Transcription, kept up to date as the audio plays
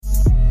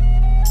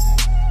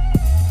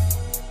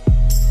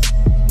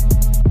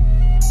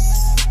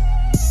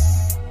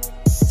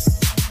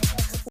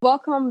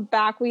Welcome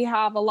back. We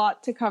have a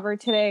lot to cover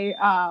today,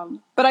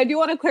 but I do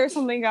want to clear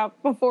something up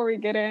before we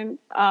get in,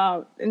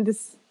 and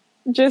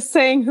just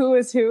saying who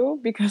is who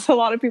because a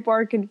lot of people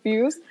are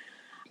confused.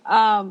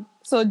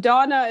 So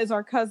Donna is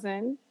our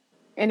cousin,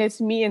 and it's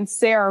me and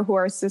Sarah who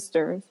are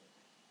sisters.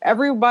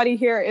 Everybody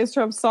here is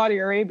from Saudi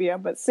Arabia,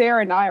 but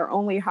Sarah and I are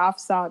only half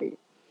Saudi.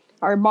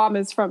 Our mom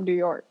is from New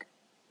York.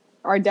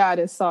 Our dad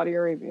is Saudi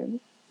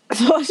Arabian.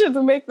 So I should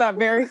make that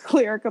very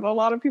clear because a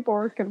lot of people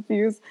were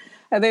confused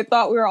and they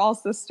thought we were all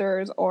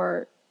sisters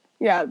or,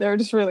 yeah, they're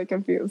just really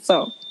confused.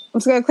 So I'm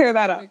just going to clear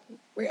that up.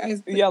 Wait,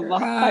 icebreaker.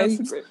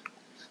 Icebreaker.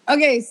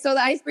 Okay, so the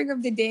icebreaker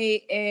of the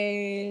day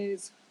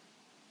is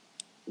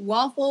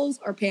waffles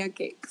or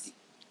pancakes?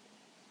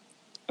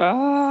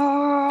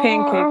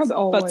 Pancakes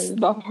always. That's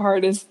the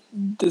hardest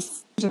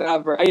decision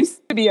ever. I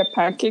used to be a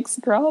pancakes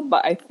girl,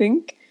 but I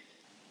think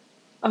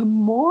I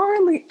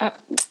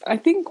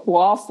think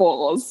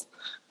waffles.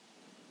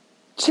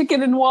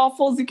 Chicken and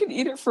waffles, you can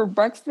eat it for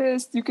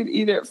breakfast, you can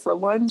eat it for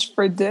lunch,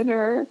 for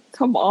dinner.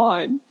 Come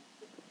on.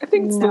 I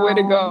think it's the way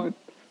to go.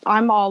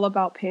 I'm all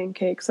about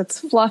pancakes. It's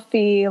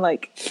fluffy,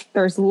 like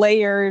there's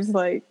layers,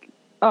 like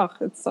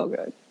it's so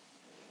good.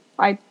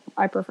 I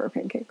prefer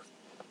pancakes.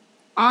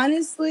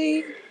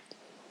 Honestly,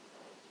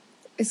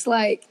 it's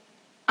like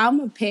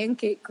I'm a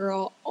pancake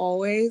girl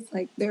always.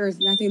 Like there is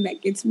nothing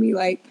that gets me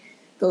like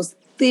those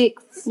thick,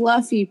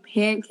 fluffy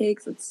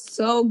pancakes. It's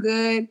so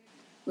good.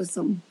 With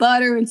some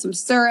butter and some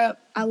syrup.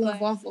 I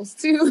love waffles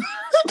too.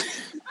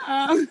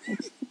 I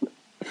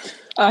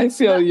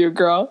feel you,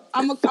 girl.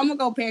 I'm gonna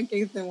go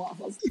pancakes and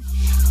waffles.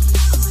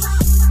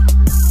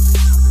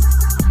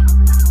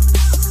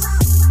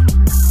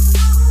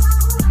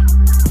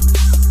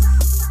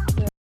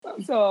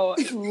 So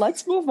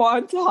let's move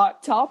on to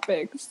hot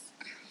topics.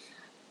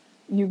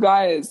 You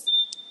guys,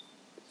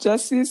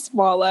 Jussie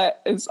Smollett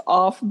is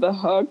off the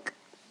hook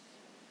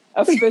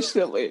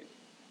officially.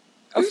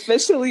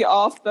 Officially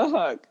off the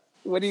hook.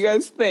 What do you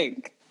guys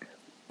think?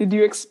 Did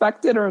you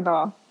expect it or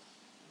not?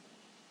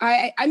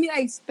 I mean, I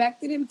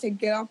expected him to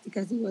get off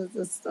because he was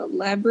a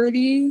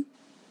celebrity.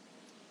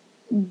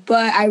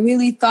 But I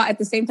really thought at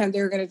the same time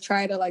they were going to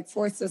try to like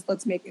force this,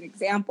 let's make an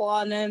example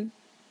on him.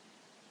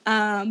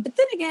 But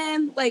then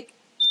again, like,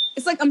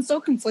 it's like I'm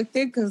so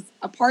conflicted because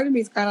a part of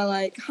me is kind of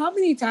like, how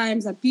many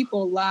times have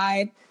people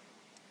lied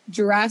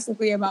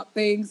drastically about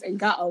things and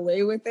got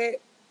away with it?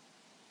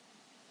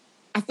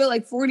 I feel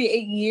like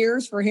 48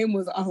 years for him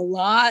was a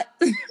lot.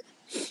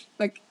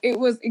 Like, it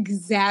was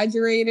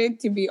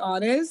exaggerated, to be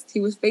honest. He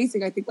was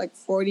facing, I think, like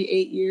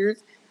 48 years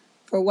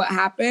for what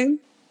happened.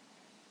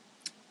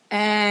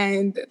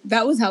 And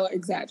that was hella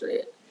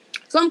exaggerated.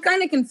 So I'm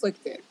kind of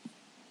conflicted.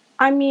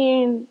 I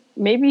mean,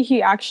 maybe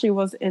he actually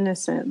was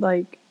innocent.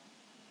 Like,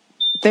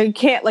 they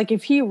can't, like,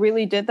 if he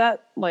really did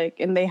that, like,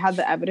 and they had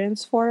the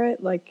evidence for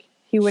it, like,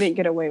 he wouldn't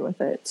get away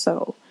with it.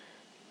 So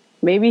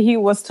maybe he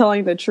was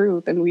telling the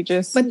truth and we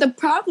just... But the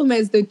problem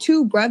is the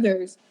two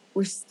brothers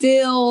were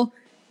still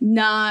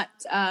not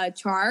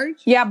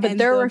charged. Yeah, but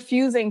they're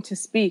refusing to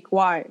speak.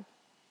 Why?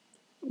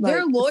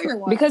 Their lawyer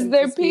wants because them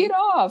they're to speak. paid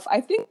off. I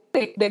think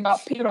they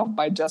got paid off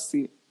by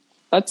Jussie.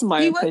 That's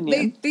my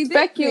opinion.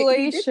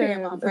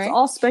 Speculation. It's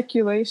all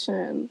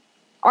speculation.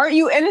 Aren't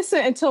you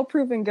innocent until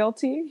proven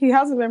guilty? He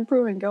hasn't been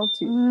proven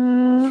guilty.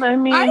 I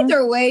mean...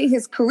 Either way,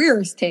 his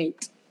career is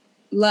tanked.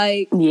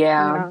 Like...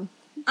 Yeah.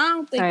 I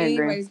don't think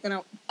anybody's going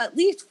to, at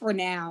least for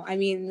now. I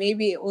mean,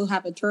 maybe it will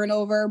have a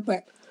turnover,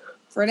 but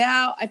for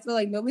now, I feel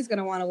like nobody's going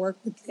to want to work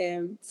with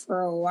him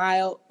for a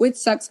while, which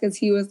sucks because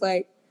he was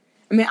like,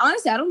 I mean,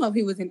 honestly, I don't know if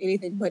he was in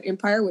anything but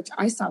Empire, which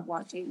I stopped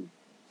watching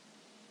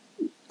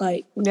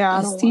like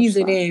a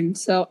season in.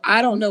 So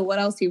I don't know what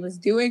else he was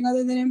doing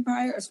other than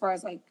Empire as far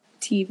as like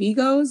TV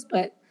goes,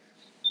 but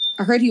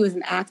I heard he was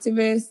an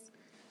activist.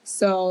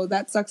 So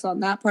that sucks on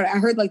that part. I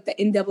heard like the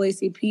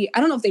NAACP, I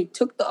don't know if they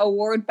took the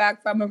award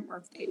back from him or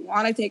if they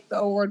want to take the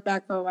award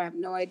back from him. I have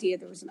no idea.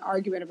 There was an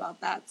argument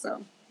about that.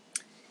 So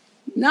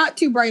not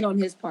too bright on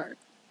his part.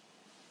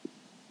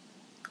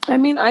 I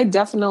mean, I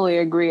definitely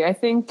agree. I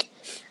think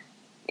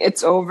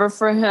it's over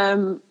for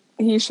him.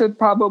 He should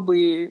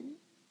probably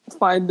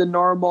find the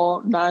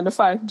normal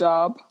 9-to-5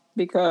 job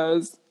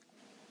because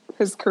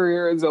his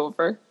career is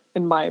over,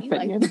 in my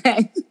opinion.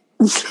 Like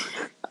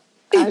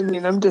I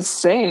mean, I'm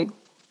just saying.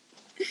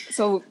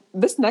 So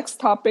this next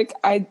topic,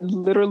 I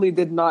literally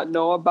did not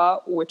know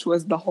about, which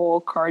was the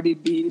whole Cardi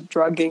B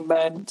drugging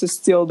men to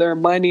steal their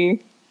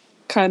money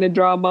kind of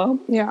drama.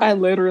 Yeah. I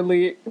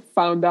literally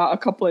found out a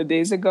couple of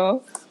days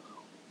ago.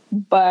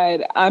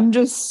 But I'm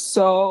just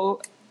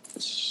so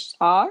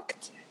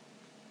shocked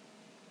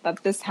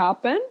that this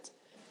happened.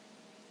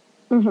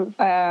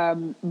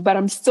 Mm-hmm. But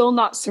I'm still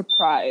not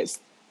surprised.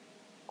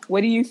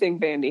 What do you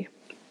think, Vandy?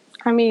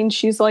 I mean,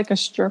 she's like a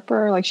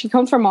stripper. Like, she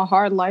comes from a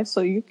hard life,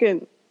 so you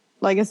can...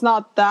 Like, it's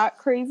not that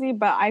crazy,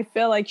 but I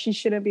feel like she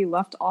shouldn't be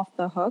left off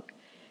the hook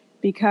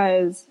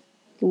because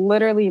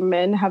literally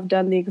men have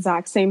done the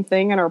exact same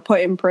thing and are put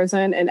in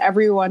prison and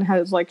everyone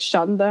has, like,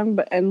 shunned them.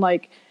 And,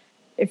 like,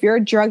 if you're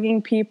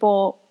drugging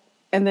people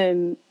and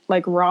then,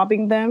 like,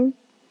 robbing them,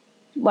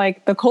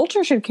 Like, the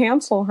culture should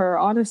cancel her,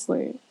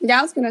 honestly. Yeah,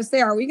 I was gonna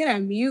say, are we gonna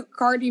mute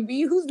Cardi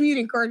B? Who's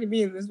muting Cardi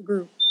B in this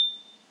group?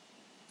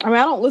 I mean,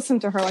 I don't listen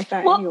to her like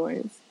that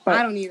anyways. But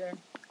I don't either.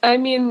 I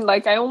mean,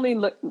 like, I only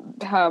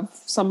have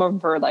some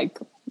of her, like,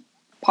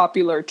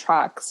 popular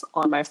tracks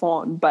on my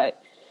phone,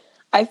 but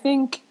I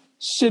think,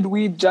 should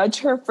we judge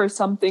her for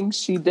something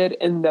she did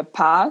in the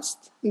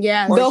past?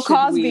 Yeah. Bill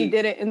Cosby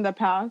did it in the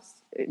past.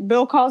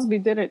 Bill Cosby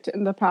did it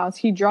in the past.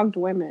 He drugged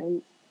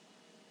women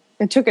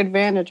and took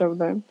advantage of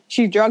them.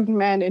 She drugged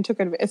men and took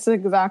advantage. It's the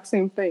exact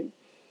same thing.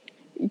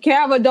 You can't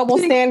have a double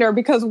standard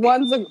because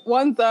one's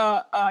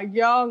a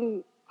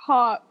young,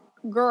 hot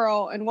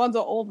girl and one's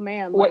an old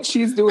man. What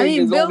she's doing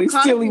is Bill only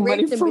Cosby stealing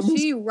money them, from but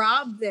she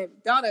robbed them.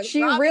 Donna,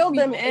 she reeled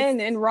them in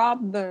and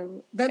robbed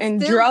them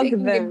and still drugged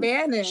taking them.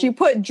 advantage. She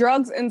put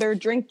drugs in their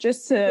drink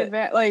just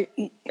to like.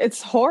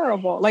 It's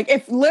horrible. Like,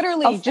 if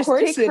literally Of just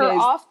course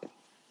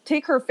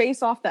take her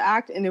face off the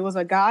act, and it was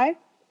a guy.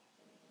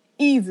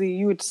 Easy,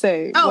 you would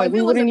say. Oh, like, if we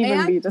it was wouldn't a even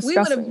man, be we discussing.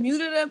 would have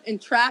muted him and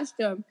trashed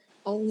him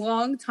a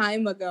long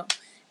time ago.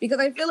 Because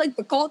I feel like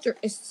the culture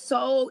is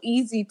so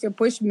easy to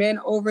push men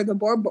over the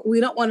board, but we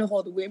don't want to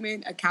hold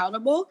women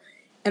accountable.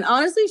 And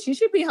honestly, she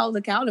should be held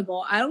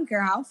accountable. I don't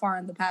care how far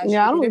in the past.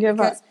 Yeah, I don't give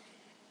up.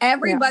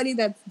 Everybody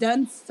that's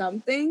done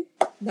something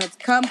that's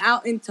come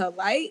out into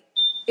light,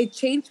 it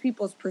changed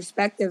people's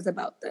perspectives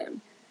about them.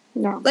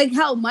 No. Like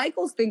how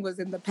Michael's thing was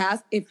in the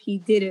past. If he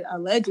did it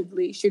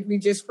allegedly, should we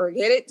just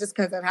forget it just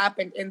because it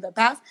happened in the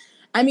past?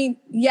 I mean,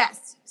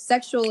 yes,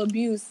 sexual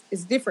abuse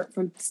is different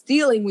from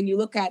stealing when you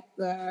look at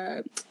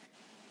the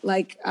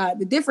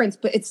difference,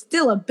 but it's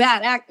still a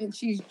bad act, and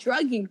she's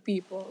drugging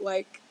people.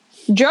 Like,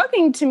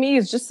 drugging to me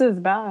is just as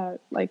bad.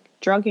 Like,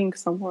 drugging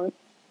someone,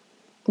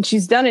 and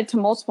she's done it to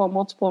multiple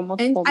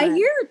and men.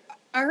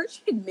 I heard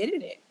she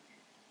admitted it.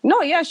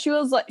 No, yeah,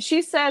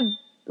 she said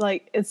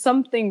like it's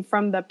something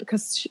from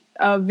because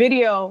a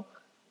video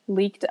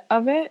leaked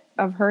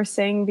of her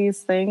saying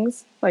these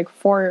things like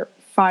 4 or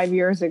 5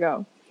 years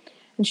ago.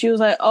 And she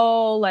was like,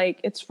 oh, like,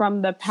 it's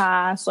from the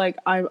past. Like,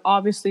 I'm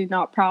obviously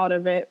not proud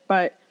of it.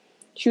 But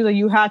she was like,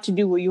 you had to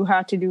do what you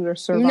had to do to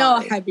survive.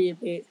 No,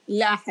 habibi.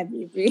 La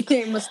habibi.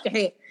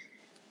 Mustahil.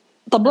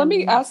 But let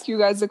me ask you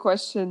guys a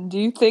question. Do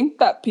you think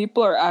that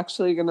people are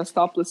actually going to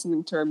stop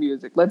listening to her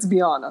music? Let's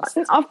be honest.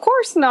 Of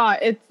course not.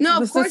 It's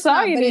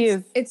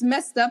it's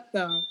messed up,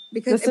 though.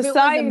 Because if it was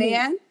a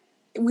man,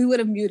 we would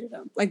have muted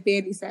him, like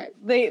Bandy said.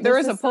 There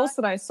was a post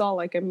that I saw,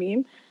 like a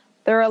meme.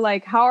 They were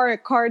like, how are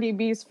Cardi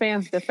B's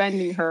fans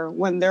defending her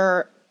when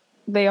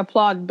they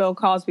applaud Bill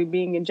Cosby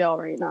being in jail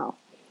right now?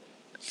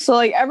 So,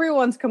 like,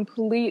 everyone's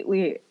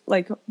completely,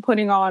 like,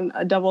 putting on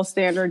a double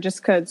standard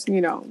just because,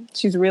 you know,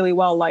 she's really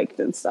well liked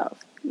and stuff.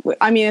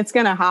 I mean, it's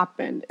going to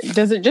happen.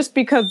 Just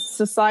because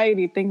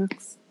society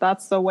thinks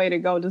that's the way to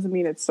go doesn't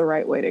mean it's the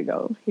right way to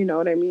go. You know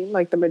what I mean?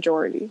 Like, the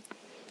majority.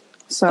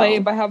 So,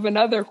 Babe, I have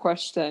another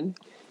question.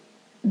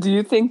 Do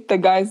you think the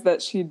guys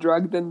that she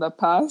drugged in the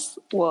past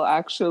will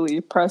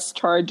actually press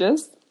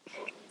charges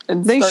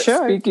and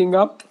start speaking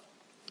up?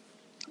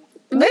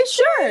 They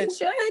should.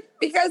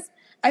 Because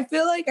I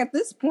feel like at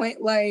this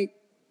point, like,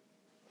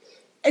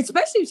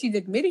 especially if she's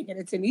admitting it,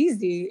 it's an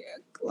easy,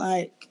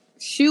 like,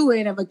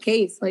 shoe-in of a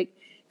case. Like,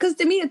 because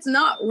to me, it's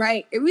not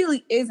right. It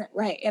really isn't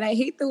right. And I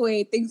hate the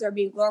way things are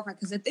being glorified.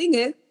 Because the thing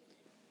is,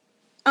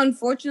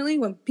 unfortunately,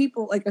 when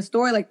people, like, a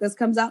story like this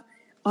comes out,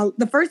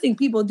 the first thing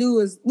people do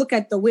is look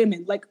at the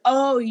women. Like,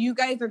 oh, you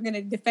guys are going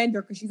to defend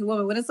her because she's a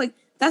woman. But it's like,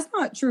 that's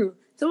not true.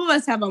 Some of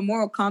us have a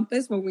moral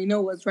compass when we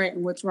know what's right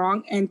and what's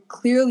wrong. And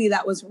clearly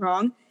that was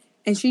wrong.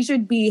 And she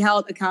should be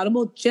held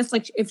accountable just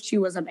like if she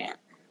was a man.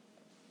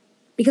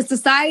 Because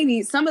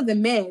society, some of the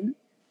men,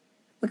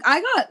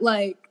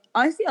 like,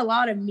 I see a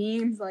lot of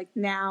memes, like,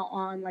 now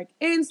on, like,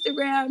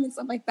 Instagram and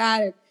stuff like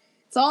that. And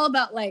it's all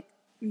about, like,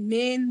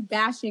 men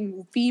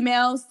bashing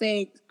females,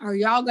 saying, are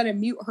y'all going to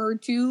mute her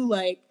too?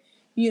 Like,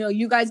 you know,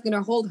 you guys going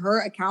to hold her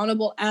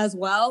accountable as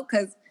well?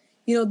 Because,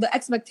 you know, the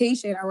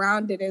expectation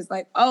around it is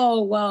like,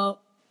 oh,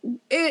 well,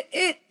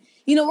 it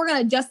you know, we're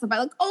going to justify,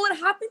 like, oh, it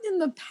happened in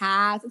the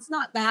past. It's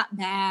not that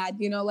bad.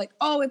 You know, like,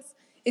 oh,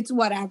 it's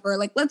whatever.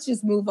 Like, let's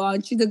just move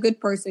on. She's a good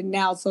person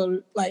now.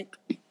 So, like,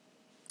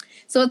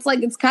 it's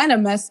like, it's kind of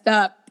messed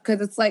up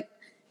because it's like,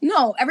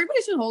 no,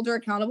 everybody should hold her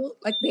accountable.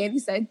 Like Bandy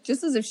said,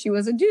 just as if she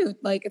was a dude.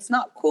 Like, it's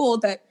not cool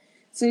that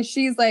since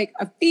she's like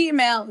a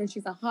female and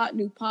she's a hot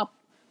new pop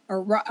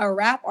or a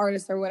rap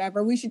artist or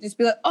whatever, we should just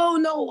be like, oh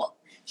no,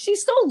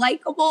 she's so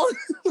likable.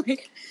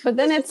 Like, but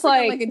then it's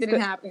like it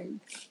didn't happen.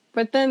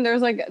 But then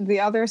there's like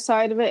the other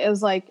side of it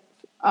is like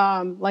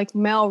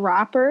male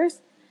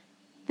rappers.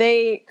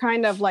 They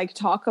kind of like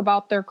talk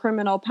about their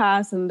criminal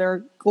past and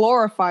they're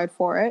glorified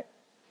for it.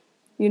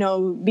 You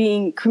know,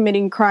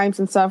 committing crimes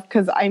and stuff.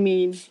 Because, I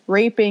mean,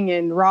 raping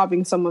and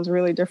robbing someone's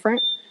really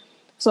different.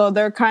 So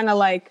they're kind of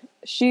like,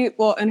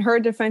 in her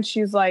defense,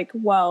 she's like,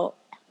 well,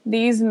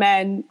 these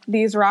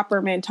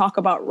rapper men talk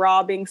about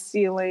robbing,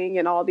 stealing,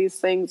 and all these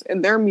things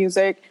in their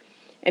music.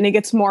 And it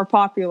gets more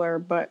popular.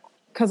 But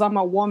because I'm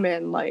a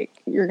woman,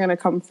 like, you're going to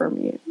come for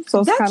me. So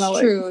it's kind of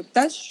like... true.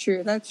 That's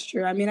true. That's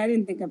true. I mean, I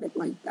didn't think of it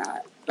like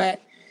that.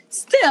 But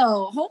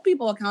still, hold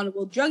people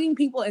accountable. Drugging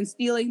people and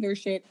stealing their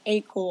shit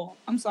ain't cool.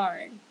 I'm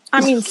sorry.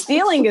 I mean,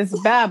 stealing is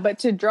bad, but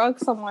to drug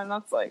someone,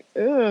 that's like,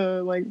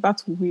 ugh, like,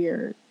 that's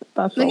weird.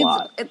 That's like a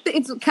lot.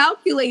 It's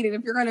calculated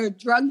if you're going to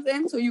drug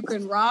them so you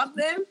can rob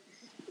them.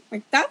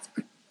 Like, that's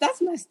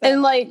messed up.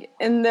 And, like,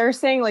 and they're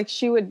saying, like,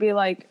 she would be,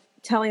 like,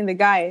 telling the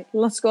guy,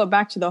 let's go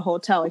back to the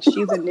hotel. Like,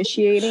 she's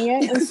initiating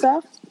it and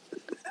stuff.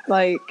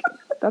 Like,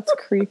 that's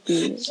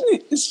creepy.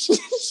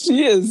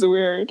 She is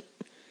weird.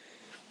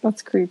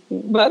 That's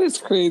creepy. That is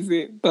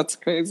crazy. That's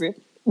crazy.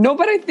 No,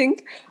 but I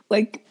think,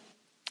 like,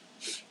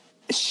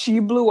 she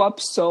blew up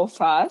so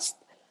fast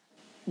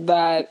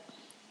that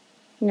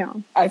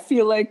I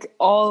feel like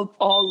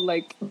all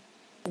like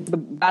the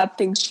bad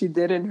things she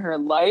did in her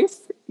life,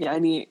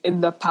 yani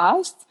in the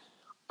past,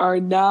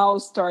 are now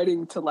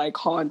starting to like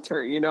haunt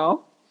her, you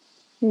know?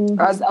 Mm-hmm.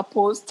 As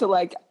opposed to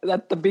like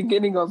at the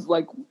beginning of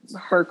like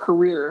her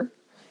career,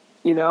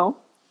 you know?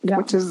 Yeah.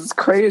 Which is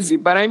crazy.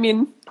 But I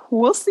mean,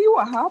 we'll see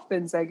what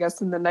happens, I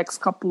guess, in the next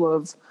couple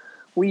of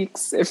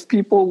weeks if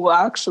people will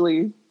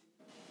actually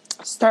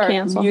start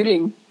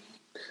muting.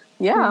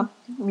 Yeah,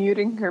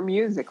 muting her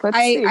music. Let's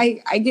see.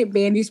 I get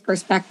Bandy's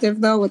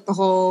perspective, though, with the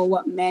whole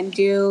what men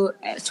do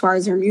as far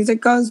as her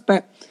music goes.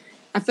 But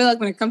I feel like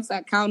when it comes to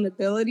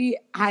accountability,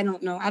 I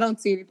don't know. I don't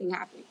see anything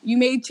happening. You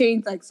may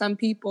change, like, some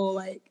people,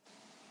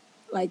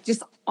 like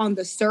just on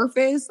the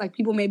surface. Like,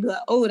 people may be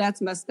like, oh,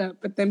 that's messed up.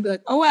 But then be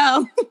like, oh,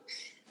 well,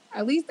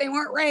 at least they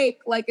weren't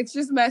raped. Like, it's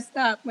just messed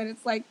up. When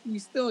it's like you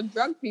still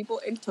drugged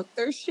people and took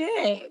their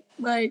shit.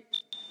 Like,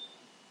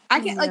 I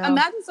can't, like,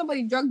 imagine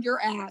somebody drugged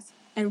your ass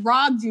and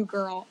robbed you,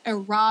 girl,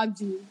 and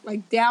robbed you,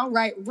 like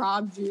downright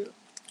robbed you.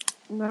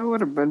 I would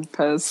have been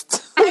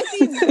pissed.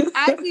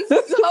 I'd be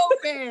so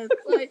pissed.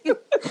 Like,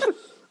 but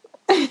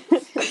I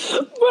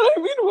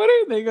mean, what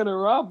are they gonna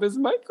rob? Is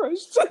my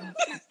question.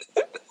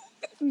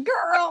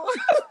 Girl,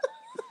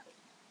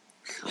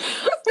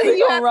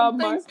 you have some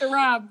things to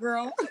rob,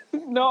 girl.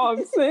 No,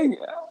 I'm saying,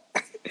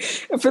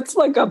 if it's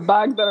like a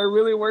bag that I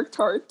really worked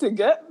hard to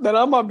get, then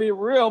I'm gonna be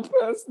real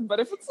pissed. But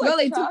if it's like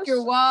they took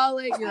your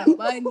wallet, your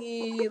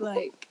money,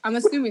 like, I'm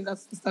assuming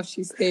that's the stuff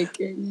she's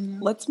taking. You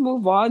know? Let's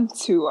move on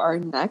to our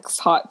next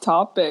hot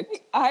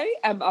topic. I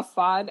am a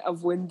fan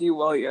of Wendy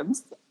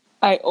Williams.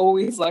 I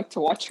always like to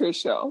watch her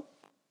show.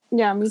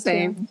 Yeah, me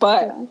too.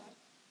 But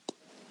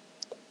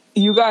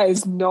you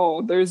guys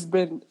know there's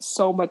been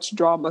so much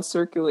drama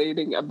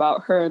circulating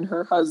about her and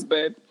her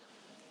husband,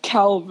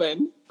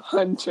 Calvin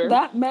Hunter.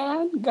 That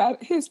man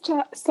got his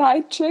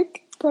side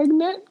chick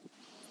pregnant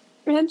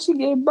and she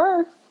gave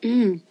birth.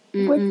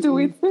 What do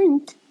we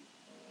think?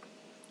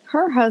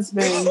 Her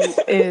husband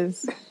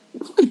is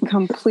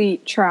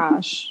complete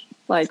trash,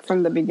 like,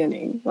 from the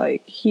beginning.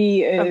 Like,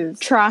 he is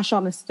trash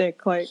on a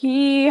stick. Like,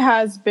 he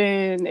has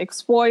been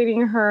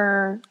exploiting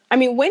her. I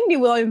mean, Wendy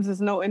Williams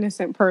is no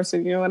innocent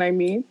person, you know what I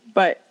mean?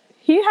 But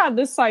he had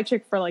this side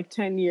chick for like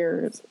 10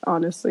 years,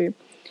 honestly.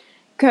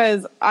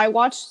 Because I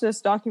watched this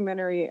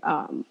documentary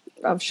of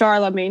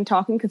Charlamagne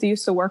talking, because he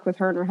used to work with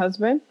her and her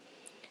husband.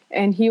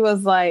 And he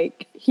was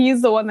like,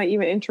 he's the one that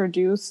even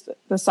introduced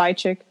the side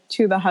chick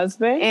to the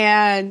husband.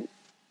 And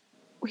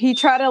he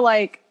tried to,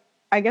 like,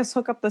 I guess,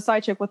 hook up the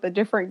side chick with a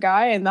different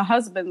guy. And the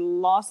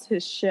husband lost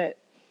his shit.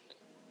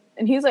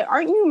 And he's like,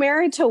 aren't you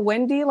married to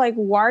Wendy? Like,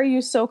 why are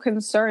you so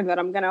concerned that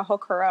I'm going to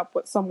hook her up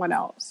with someone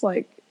else?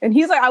 Like, and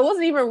he's like, I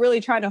wasn't even really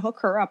trying to hook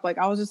her up. Like,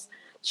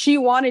 she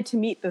wanted to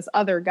meet this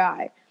other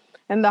guy.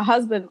 And the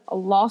husband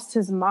lost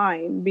his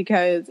mind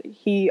because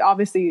he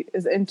obviously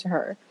is into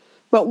her.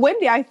 But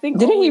Wendy, I think...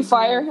 Didn't he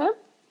fire him?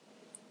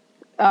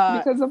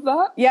 Because of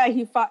that? Yeah,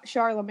 he fought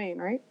Charlamagne,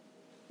 right?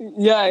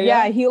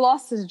 Yeah, he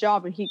lost his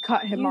job and he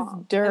cut him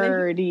off.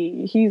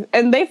 Dirty.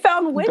 And they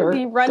found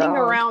Wendy running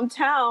around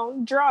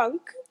town,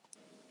 drunk,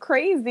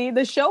 crazy.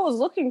 The show was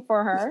looking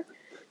for her.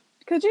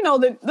 Because, you know,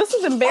 this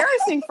is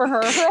embarrassing for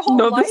her. Her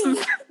whole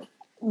life.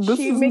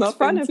 She makes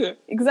fun of it.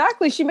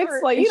 Exactly. She makes,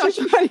 like, you know,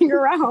 she's running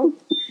around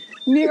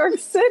New York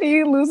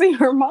City losing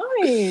her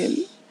mind.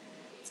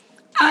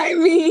 I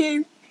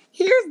mean,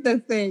 here's the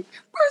thing.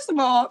 First of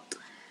all,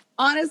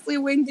 honestly,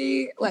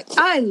 Wendy, like,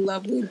 I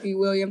love Wendy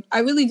Williams. I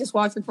really just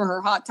watch her for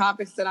her hot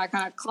topics that I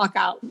kind of clock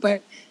out.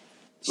 But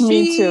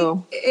Me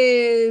too.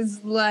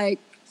 Is, like,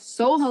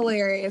 so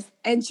hilarious.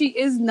 And she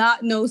is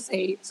not no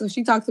saint. So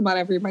she talks about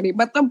everybody.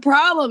 But the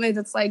problem is,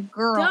 it's like,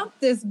 girl, dump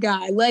this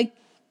guy. Like,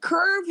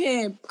 curve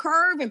him.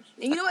 And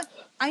you know what?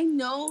 I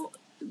know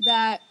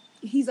that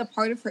he's a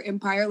part of her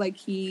empire. Like,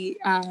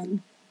 I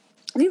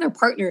think they're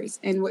partners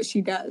in what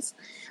she does.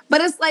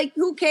 But it's like,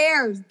 who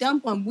cares?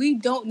 Dump him. We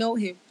don't know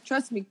him.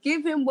 Trust me.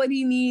 Give him what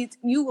he needs.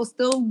 You will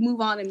still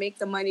move on and make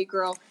the money,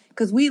 girl.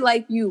 Because we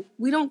like you.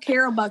 We don't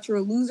care about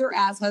your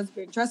loser-ass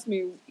husband. Trust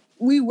me.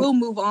 We will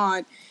move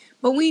on.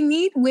 But we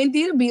need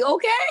Wendy to be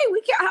okay.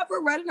 We can't have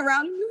her running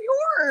around in New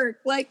York.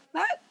 Like,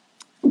 that.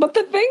 But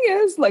the thing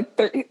is, like,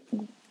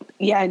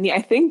 and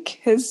I think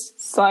his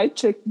side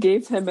chick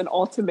gave him an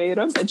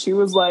ultimatum. And she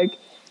was like,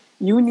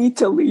 you need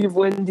to leave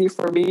Wendy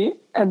for me.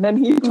 And then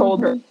he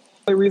told her,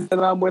 The reason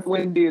I'm with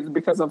Wendy is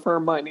because of her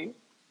money,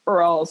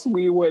 or else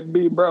we would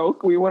be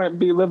broke. We wouldn't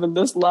be living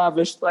this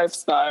lavish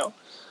lifestyle.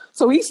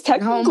 So he's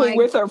technically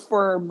with her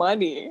for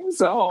money.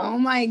 So, oh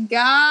my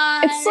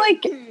God. It's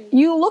like,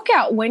 you look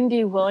at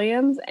Wendy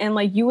Williams and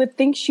like you would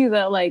think she's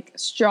a like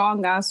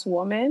strong ass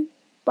woman,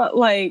 but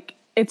like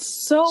it's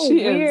so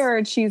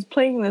weird. She's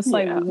playing this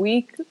like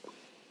weak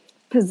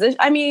position.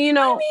 I mean, you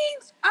know,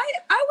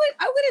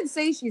 I wouldn't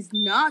say she's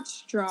not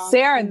strong.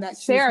 Sarah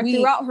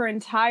throughout her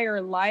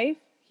entire life,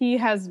 he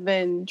has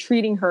been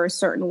treating her a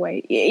certain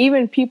way.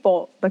 Even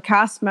people, the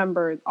cast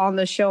members on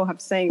the show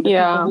have saying, the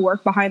people who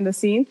work behind the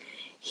scenes,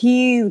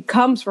 he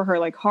comes for her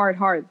like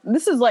hard.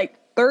 This is like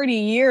 30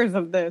 years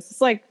of this.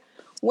 It's like,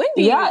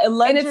 Wendy,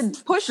 alleged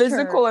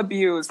physical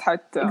abuse.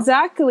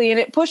 Exactly, and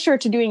it pushed her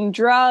to doing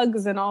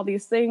drugs and all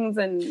these things,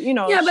 and you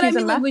know, but I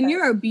mean, like, when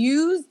you're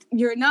abused,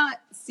 you're not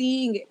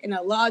seeing it in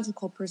a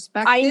logical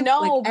perspective. I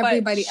know, like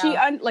everybody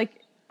but like,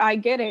 I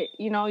get it.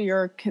 You know,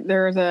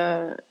 there's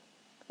a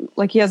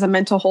like he has a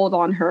mental hold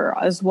on her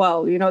as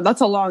well. You know, that's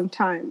a long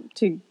time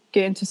to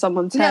get into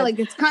someone's head. Yeah, like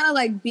it's kind of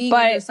like being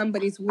under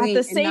somebody's wing. At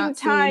the same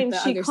time,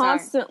 but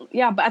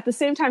at the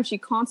same time, she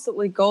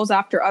constantly goes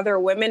after other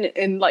women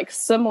in like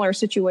similar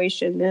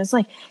situations. And it's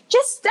like,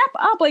 just step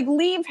up, like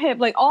leave him,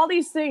 like all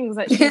these things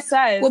that she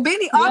says. Well,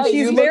 Bailey, obviously,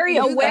 she's very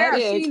aware.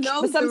 She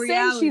knows but I'm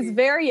saying she's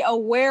very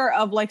aware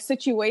of like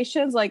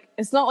situations. Like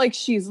it's not like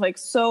she's like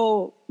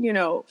so, you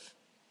know,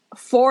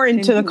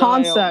 foreign to the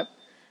concept,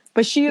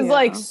 but she is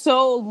like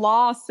so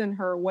lost in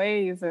her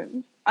ways.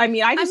 And I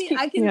mean,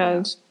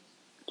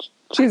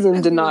 she's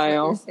in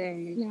denial.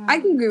 I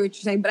can agree with what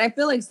you're saying, but I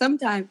feel like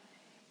sometimes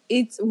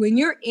it's when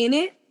you're in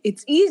it,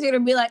 it's easier to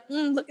be like,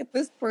 look at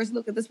this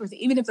person,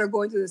 even if they're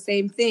going through the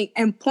same thing,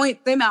 and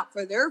point them out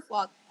for their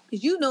flaws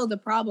because you know the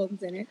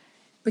problems in it,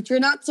 but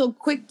you're not so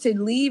quick to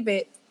leave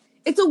it.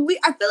 I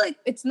feel like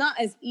it's not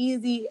as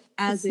easy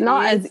as it's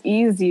not as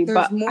easy. There's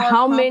but more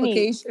how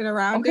complication many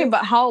around okay, it.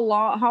 but how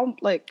long? How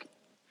like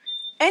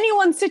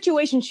anyone's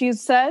situation? She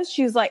says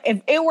she's like,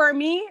 if it were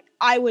me,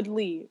 I would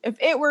leave. If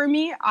it were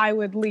me, I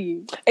would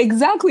leave.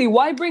 Exactly.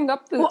 Why bring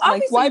up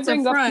why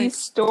bring up these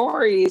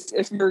stories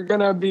if you're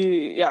gonna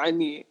be?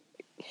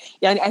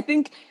 I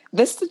think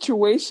this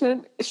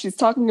situation, she's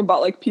talking about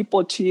like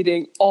people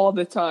cheating all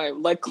the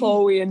time, like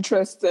Chloe and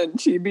Tristan.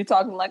 She'd be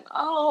talking like,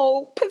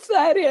 "Oh,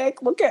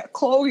 pathetic! Look at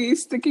Chloe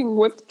sticking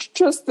with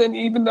Tristan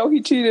even though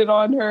he cheated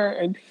on her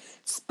and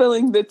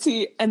spilling the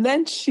tea." And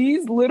then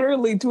she's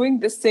literally doing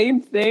the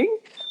same thing.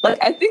 Like,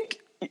 I think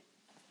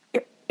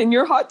in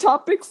your hot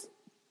topics,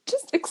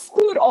 just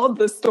exclude all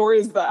the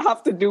stories that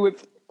have to do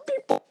with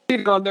people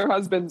cheating on their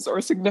husbands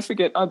or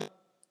significant others,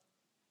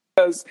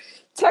 because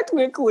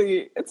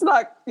technically it's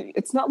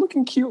not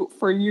looking cute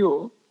for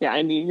you. Yeah,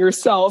 I mean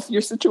yourself.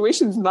 Your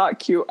situation's not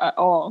cute at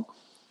all.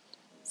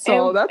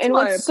 So that's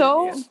my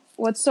opinion.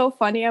 What's so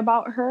funny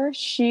about her?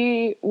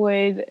 She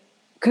would,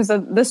 because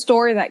of the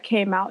story that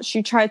came out,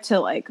 she tried to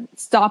like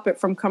stop it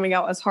from coming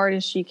out as hard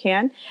as she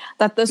can.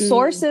 That the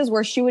sources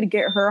where she would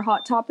get her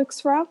hot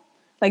topics from,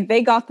 like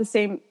they got the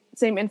same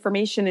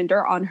information and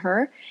dirt on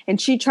her,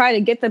 and she tried to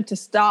get them to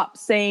stop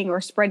saying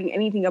or spreading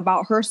anything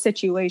about her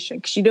situation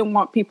because she didn't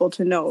want people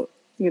to know,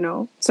 you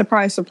know,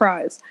 surprise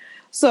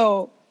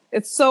So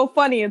it's so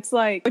funny. It's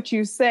like what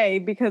you say,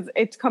 because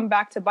it's come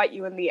back to bite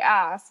you in the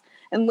ass,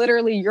 and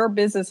literally your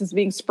business is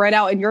being spread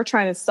out and you're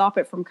trying to stop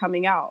it from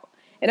coming out.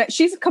 And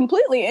she's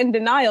completely in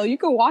denial. You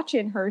can watch it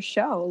in her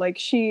show. Like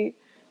she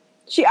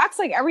acts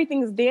like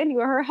everything's dandy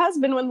with her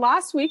husband when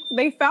last week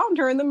they found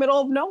her in the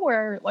middle of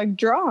nowhere, like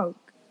drunk.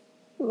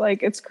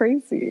 Like, it's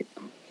crazy.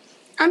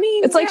 I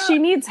mean, it's like she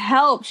needs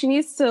help. She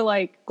needs to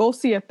like go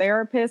see a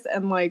therapist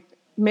and like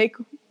make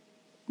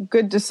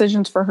good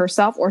decisions for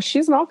herself, or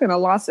she's not going to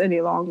last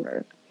any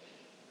longer.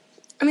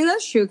 I mean,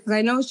 that's true, because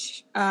I know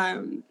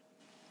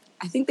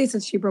I think they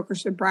said she broke her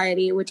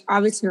sobriety, which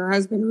obviously her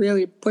husband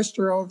really pushed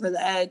her over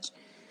the edge.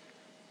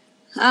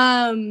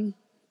 I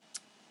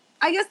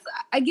guess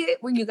I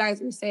get what you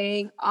guys are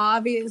saying.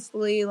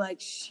 Obviously, like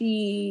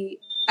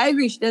I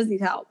agree, she does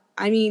need help.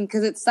 I mean,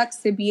 because it sucks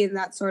to be in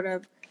that sort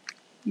of,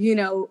 you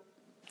know,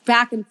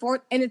 back and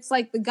forth. And it's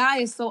like the guy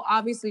is so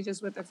obviously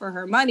just with her for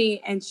her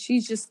money, and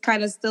she's just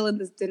kind of still in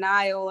this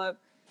denial of,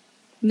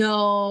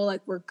 no,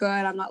 like, we're good.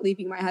 I'm not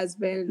leaving my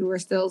husband. We're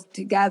still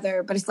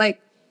together. But it's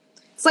like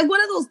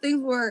one of those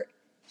things where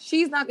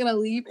she's not going to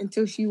leave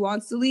until she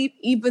wants to leave,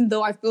 even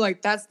though I feel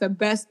like that's the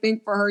best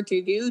thing for her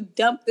to do.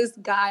 Dump this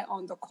guy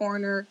on the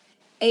corner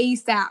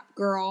ASAP,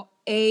 girl.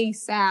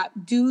 ASAP.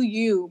 Do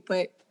you.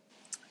 But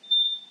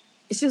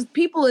it's just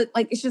people,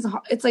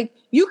 it's like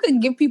you can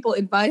give people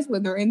advice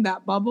when they're in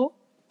that bubble.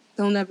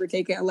 They'll never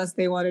take it unless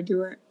they want to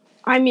do it.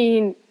 I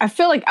mean, I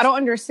feel like I don't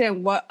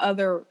understand what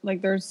other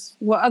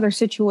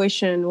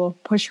situation will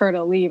push her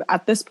to leave.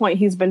 At this point,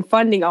 he's been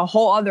funding a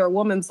whole other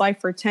woman's life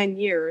for 10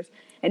 years,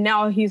 and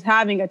now he's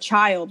having a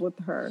child with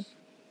her.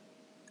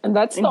 And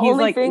that's the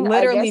only thing.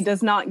 Literally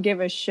does not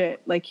give a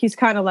shit. Like, he's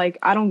kind of like,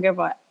 I don't give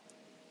a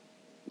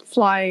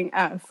flying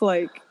F.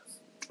 Like,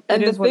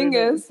 and the thing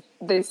is,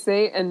 they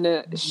say,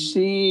 and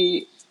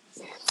she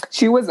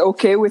she was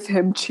okay with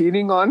him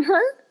cheating on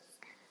her,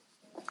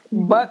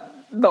 but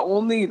the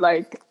only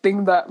like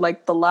thing that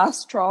like the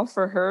last straw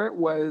for her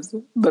was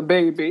the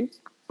baby.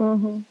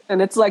 And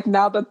it's like,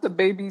 now that the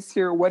baby's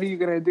here, what are you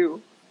gonna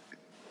do?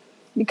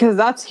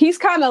 Because he's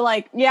kind of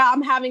like, yeah,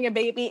 I'm having a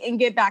baby and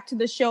get back to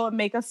the show and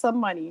make us some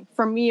money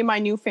for me and my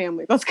new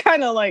family. That's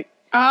kind of like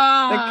the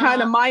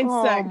kind of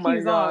mindset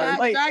he's on.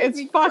 Like,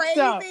 it's fucked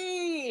up.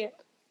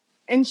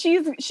 And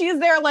she's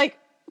there like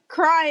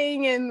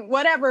crying and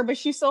whatever, but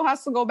she still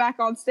has to go back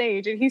on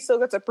stage, and he still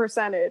gets a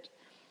percentage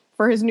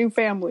for his new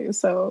family.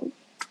 So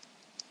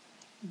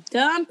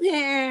dump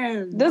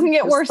him. Doesn't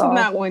get worse than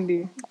that,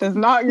 Wendy. Does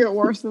not get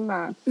worse than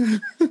that.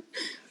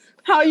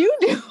 How you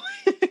doing?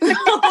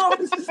 Not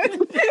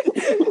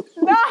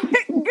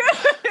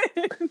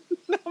good.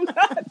 I'm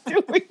not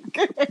doing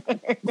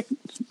good.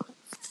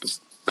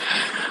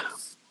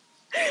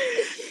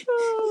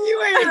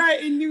 You ain't right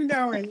and you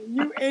know it.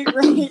 You ain't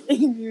right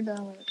and you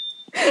know it.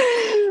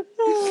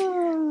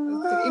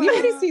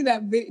 Anybody see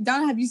that video?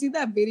 Donna, have you seen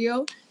that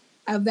video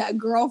of that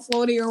girl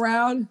floating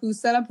around who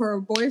set up her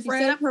boyfriend? She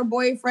set up her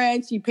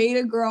boyfriend. She paid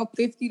a girl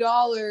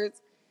 $50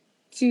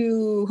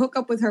 to hook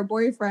up with her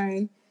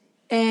boyfriend.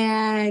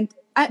 And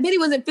Betty,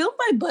 was it filmed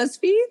by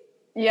BuzzFeed?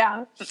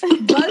 Yeah.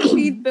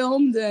 BuzzFeed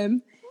filmed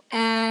him.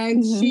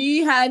 And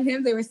she had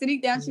him, they were sitting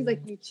down. She's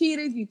like, you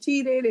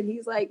cheated. And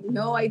he's like,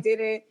 no, I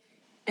didn't.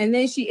 And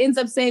then she ends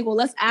up saying, well,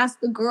 let's ask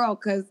the girl,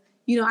 because,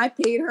 you know, I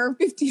paid her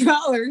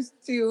 $50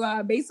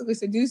 to basically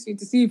seduce you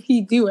to see if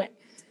he'd do it.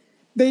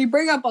 They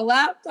bring up a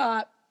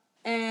laptop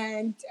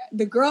and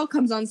the girl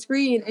comes on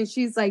screen and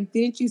she's like,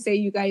 didn't you say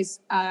you guys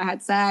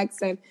had sex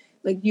and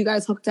like you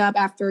guys hooked up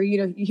after, you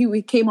know,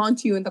 he came on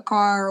to you in the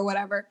car or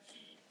whatever?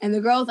 And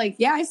the girl's like,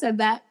 yeah, I said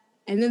that.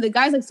 And then the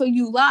guy's like, so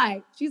you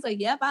lied? She's like,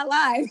 yep, I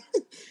lied.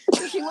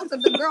 So she looks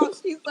at the girl.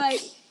 She's like,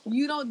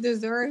 you don't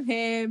deserve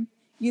him.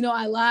 You know,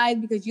 I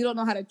lied because you don't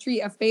know how to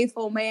treat a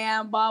faithful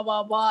man, blah,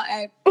 blah, blah.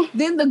 And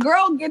then the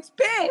girl gets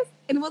pissed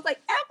and was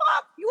like, F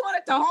up, you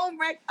wanted to home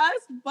wreck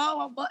us, blah,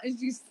 blah, blah. And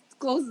she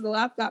closes the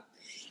laptop.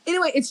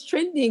 Anyway, it's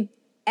trending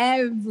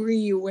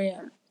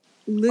everywhere.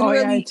 Literally.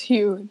 Oh, yeah, it's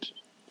huge.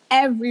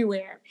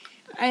 Everywhere.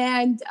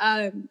 And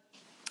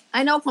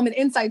I know from an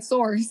inside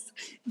source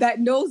that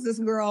knows this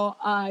girl,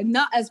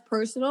 not as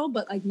personal,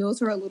 but like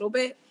knows her a little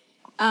bit,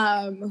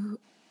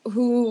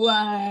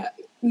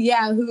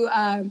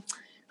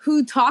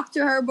 who talked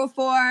to her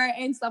before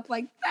and stuff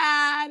like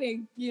that,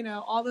 and you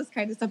know, all this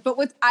kind of stuff. But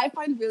what I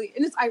find really,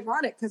 and it's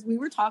ironic because we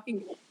were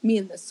talking, me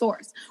and the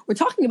source, we're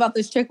talking about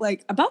this chick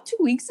like about 2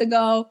 weeks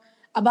ago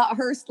about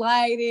her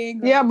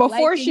sliding. Yeah,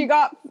 before she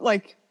got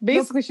like,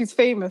 basically she's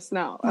famous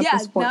now. At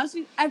this point. Now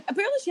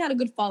apparently she had a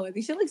good following.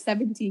 She had like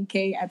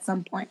 17K at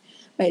some point,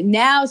 but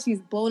now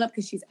she's blown up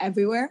because she's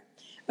everywhere.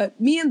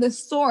 But me and the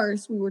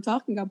source, we were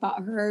talking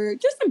about her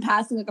just in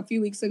passing like a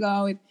few weeks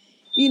ago, and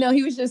you know,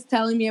 he was just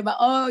telling me about,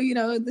 oh, you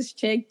know, this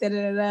chick,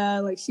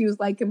 like she was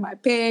liking my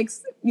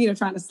pics, you know,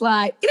 trying to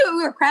slide. You know,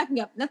 we were cracking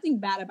up. Nothing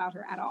bad about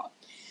her at all.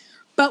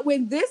 But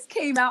when this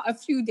came out a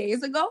few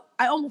days ago,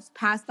 I almost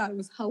passed out. It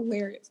was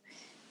hilarious.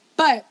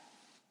 But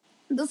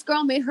this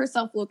girl made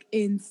herself look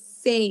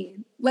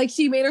insane. Like,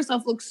 she made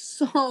herself look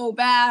so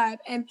bad.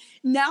 And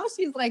now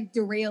she's like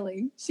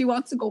derailing. She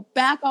wants to go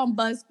back on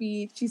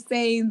BuzzFeed. She's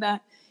saying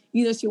that,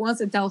 you know, she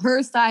wants to tell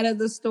her side of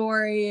the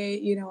story,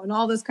 you know, and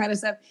all this kind of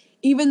stuff.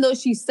 Even though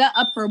she set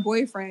up her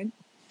boyfriend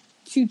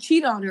to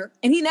cheat on her.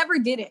 And he never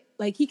did it.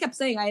 Like, he kept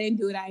saying, I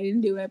didn't do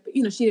it. But,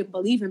 you know, she didn't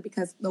believe him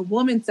because the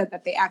woman said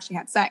that they actually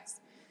had sex.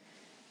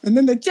 And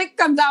then the chick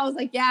comes out and was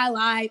like, yeah, I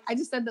lied. I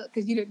just said that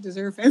because you didn't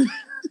deserve him.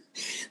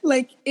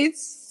 Like,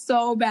 it's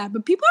so bad.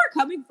 But people are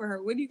coming for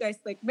her. What do you guys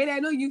think? Maybe I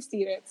know you've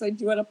seen it. So do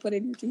you want to put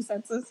in your 2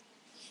 cents?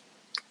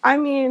 I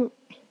mean,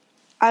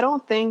 I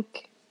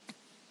think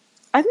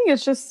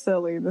it's just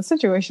silly. The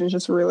situation is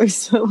just really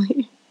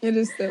silly. It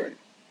is silly.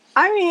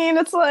 I mean,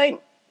 it's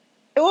like,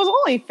 it was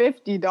only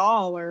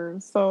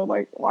 $50. So,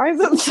 like, why is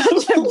it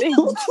such a big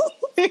deal?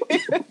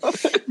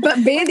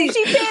 But Bandy,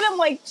 she paid him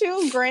like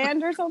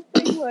 $2,000 or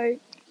something. Like,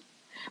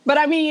 but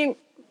I mean,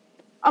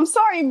 I'm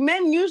sorry,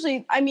 men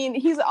usually, I mean,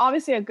 he's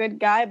obviously a good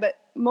guy, but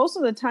most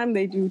of the time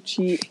they do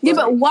cheat. Yeah,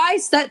 but why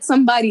set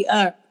somebody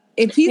up?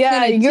 If he's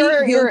gonna cheat,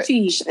 he'll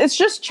cheat. It's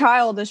just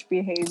childish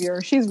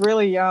behavior. She's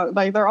really young.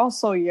 Like, they're all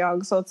so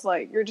young. So it's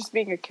like, you're just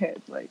being a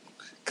kid. Like,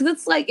 because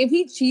it's like, if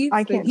he cheats,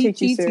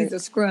 he's a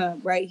scrub,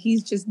 right?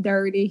 He's just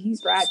dirty.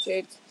 He's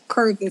ratchet.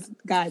 Curve this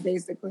guy,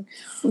 basically.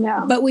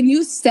 Yeah. But when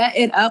you set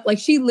it up, like,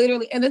 she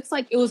literally, and it's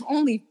like, it was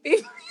only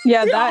 $50.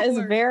 Yeah, that is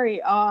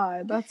very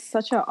odd. That's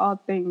such an odd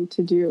thing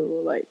to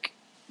do. Like,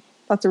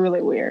 that's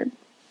really weird.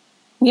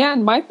 Yeah,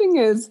 and my thing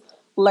is,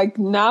 like,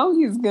 now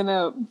he's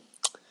gonna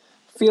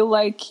feel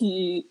like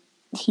he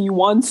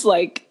wants,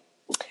 like,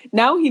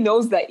 now he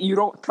knows that you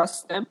don't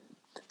trust him.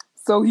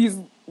 So he's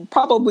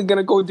probably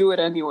gonna go do it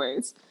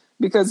anyways.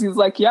 Because he's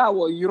like, yeah,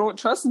 well, you don't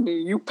trust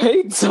me. You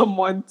paid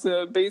someone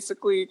to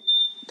basically.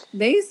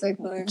 Well,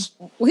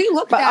 he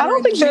looked but at her. I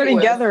don't think they're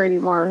together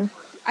anymore.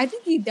 I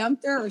think he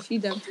dumped her or she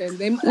dumped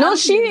him. No,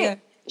 she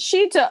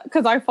she took,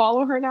 because I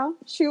follow her now.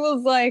 She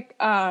was like,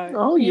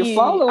 you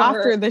follow her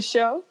after the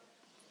show.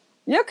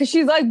 Yeah, because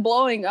she's like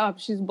blowing up.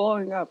 She's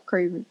blowing up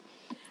crazy.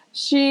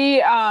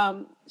 She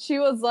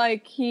was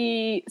like,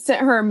 he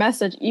sent her a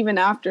message even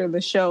after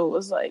the show.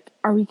 Was like,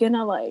 are we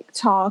gonna like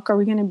talk? Are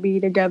we gonna be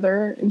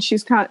together? And she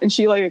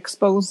like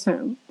exposed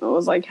him. It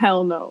was like,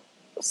 hell no.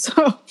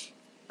 So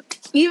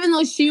even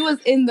though she was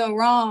in the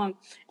wrong,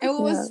 and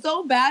what was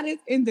so bad is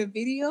in the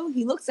video,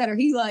 he looks at her.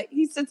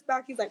 He sits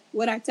back. He's like,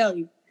 "What'd I tell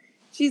you?"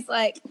 She's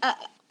like,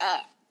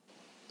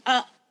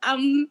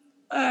 I'm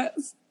sorry.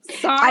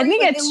 I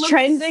think it's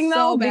trending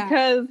though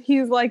because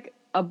he's like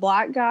a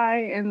black guy,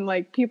 and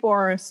like people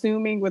are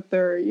assuming with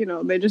their,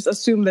 they just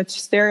assume the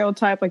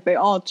stereotype, like they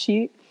all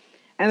cheat.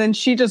 And then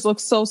she just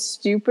looks so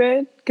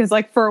stupid because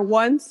like for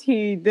once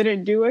he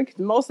didn't do it, 'cause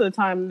most of the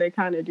time they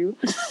kind of do.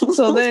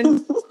 So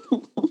then,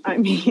 I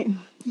mean,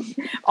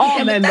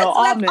 all men though,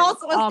 all men.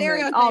 Also a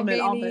stereotype, all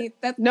men.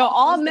 No,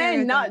 all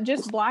men, not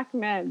just black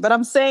men. But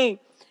I'm saying,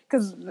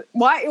 because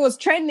why it was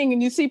trending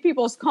and you see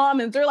people's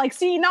comments, they're like,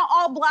 see, not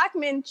all black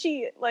men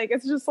cheat. Like,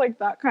 it's just like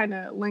that kind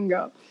of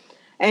lingo.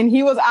 And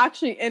he was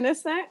actually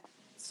innocent.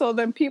 So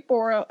then people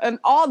were, and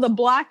all the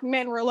black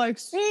men were like,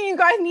 see, you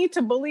guys need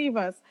to believe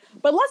us.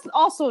 But let's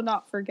also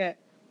not forget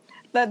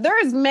that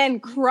there's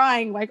men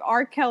crying like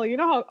R. Kelly. You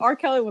know how R.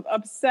 Kelly was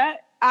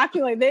upset,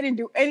 acting like they didn't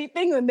do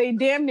anything and they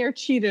damn near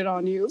cheated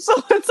on you. So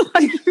it's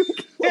like, you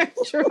can't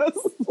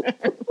trust them.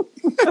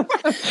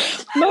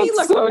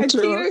 That's so true.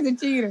 Cheater's a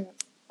cheater.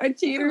 A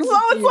cheater. So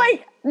it's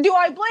like, do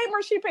I blame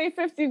her? She paid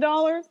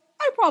 $50.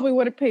 I probably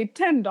would have paid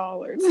 $10,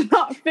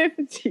 not $50. I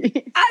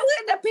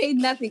wouldn't have paid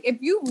nothing. If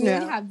you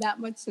really have that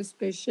much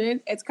suspicion,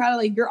 it's kind of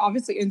like you're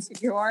obviously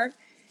insecure.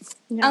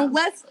 Yeah.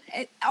 Unless,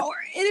 and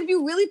if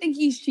you really think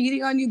he's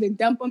cheating on you, then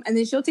dump him, and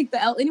then she'll take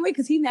the L anyway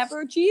because he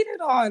never cheated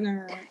on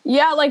her.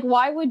 Yeah, like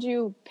why would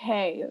you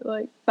pay?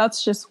 Like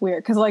that's just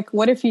weird. Because like,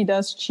 what if he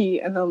does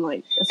cheat and then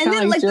like it's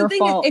kind of like your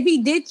fault? Is, if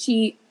he did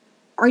cheat,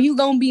 are you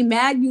gonna be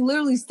mad? You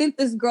literally sent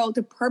this girl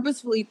to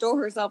purposefully throw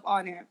herself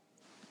on him.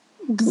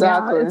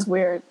 Exactly, it's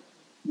weird.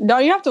 No,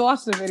 you have to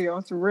watch the video.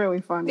 It's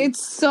really funny.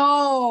 It's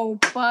so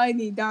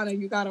funny, Donna.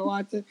 You gotta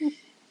watch it.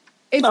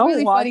 It's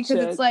really funny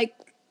because it's like.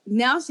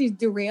 Now she's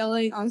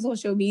derailing on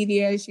social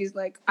media. She's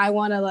like, I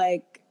want to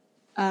like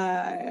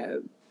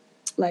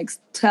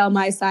tell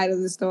my side of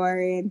the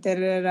story and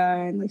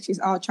and like she's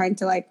all trying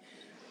to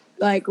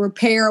like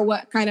repair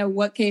what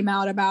came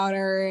out about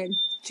her, and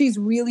she's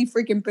really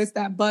freaking pissed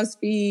at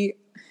BuzzFeed.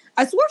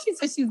 I swear she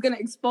said she's gonna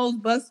expose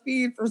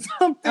BuzzFeed for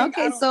something.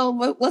 Okay,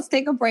 so let's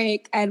take a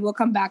break and we'll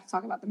come back to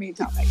talk about the main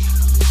topic.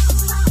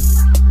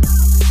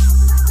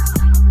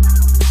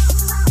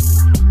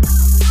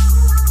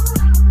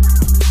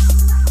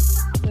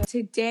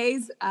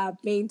 Today's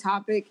main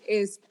topic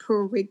is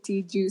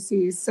pretty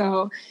juicy.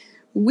 So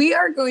we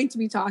are going to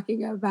be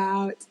talking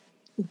about,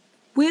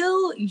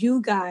 will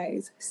you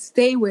guys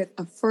stay with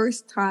a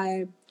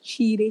first-time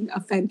cheating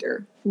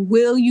offender?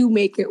 Will you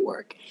make it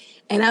work?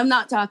 And I'm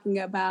not talking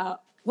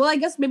about, well, I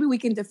guess maybe we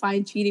can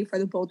define cheating for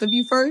the both of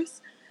you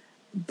first.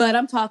 But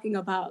I'm talking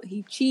about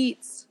he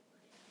cheats,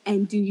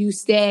 and do you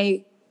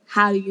stay?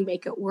 How do you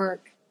make it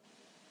work?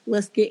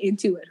 Let's get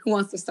into it. Who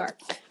wants to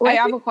start? I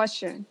have a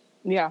question.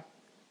 Yeah.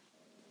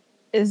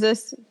 Is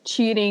this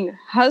cheating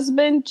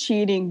husband,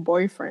 cheating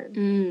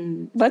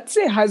boyfriend? Let's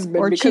say husband,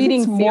 or because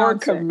cheating it's more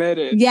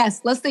committed. Yes,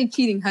 let's say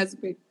cheating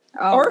husband.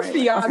 Or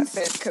fiance.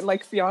 Okay.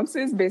 Like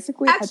fiance is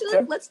basically...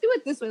 Actually, let's do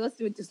it this way.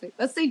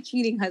 Let's say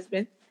cheating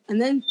husband.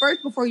 And then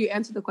first, before you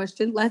answer the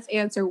question, let's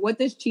answer, what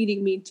does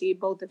cheating mean to you,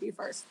 both of you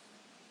first?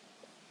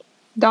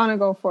 Donna,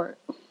 go for it.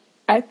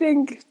 I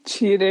think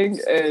cheating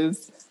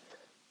is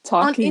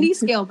talking... On any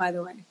scale, by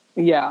the way.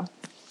 Yeah.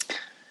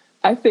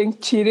 I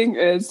think cheating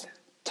is...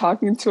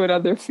 talking to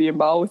another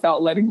female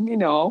without letting me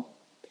know,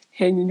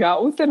 hanging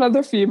out with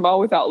another female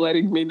without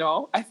letting me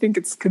know. I think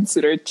it's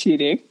considered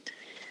cheating.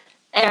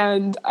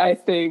 And I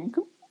think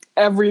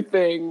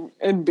everything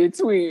in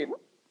between,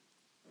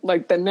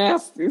 like the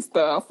nasty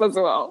stuff as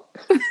well.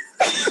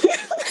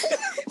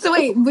 So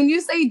wait, when you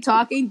say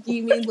talking, do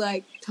you mean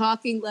like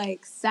talking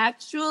like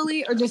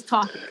sexually or just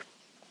talking?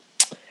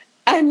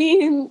 I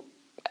mean,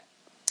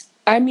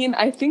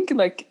 I think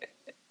like,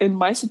 in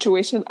my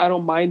situation, I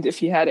don't mind if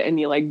he had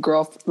any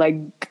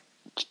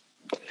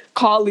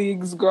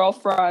colleagues,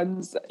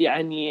 girlfriends,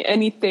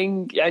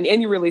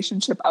 any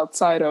relationship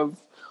outside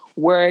of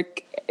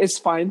work is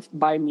fine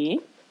by me.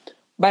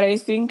 But I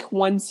think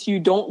once you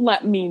don't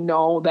let me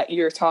know that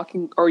you're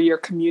talking or you're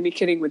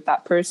communicating with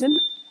that person,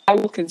 I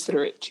will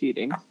consider it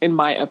cheating, in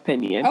my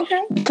opinion.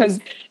 Okay. Because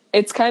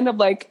it's kind of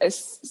like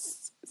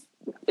it's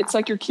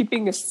like you're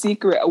keeping a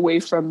secret away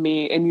from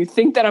me, and you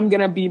think that I'm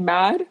gonna be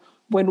mad.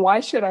 When why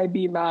should I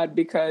be mad?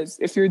 Because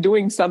if you're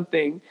doing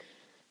something,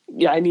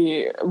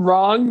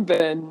 wrong,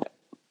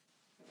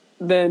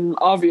 then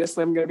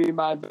obviously I'm gonna be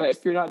mad. But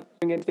if you're not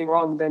doing anything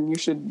wrong, then you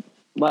should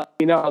let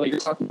me know that you're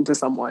talking to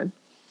someone.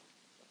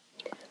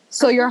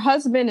 So your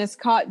husband is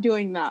caught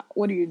doing that.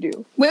 What do you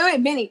do?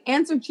 Wait, Benny,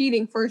 answer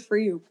cheating first for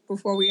you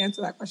before we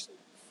answer that question.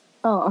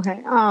 Oh,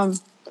 okay.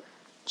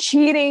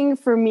 cheating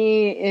for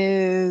me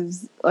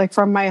is like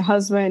from my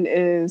husband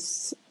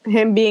is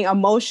him being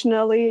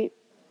emotionally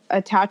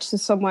attached to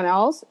someone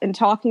else and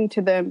talking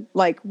to them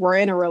like we're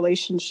in a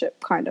relationship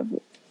kind of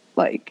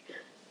like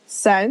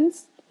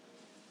sense,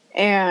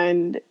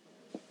 and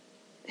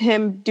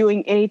him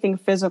doing anything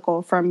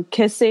physical from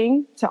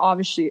kissing to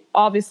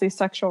obviously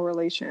sexual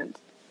relations.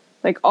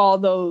 Like all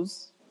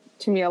those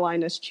to me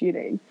align as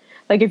cheating.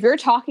 Like if you're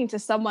talking to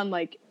someone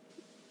like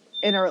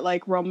in a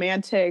like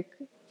romantic,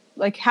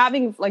 like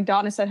having, like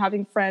Donna said,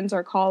 having friends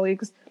or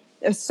colleagues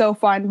is so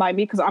fine by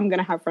me because I'm going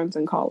to have friends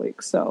and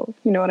colleagues. So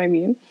you know what I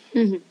mean?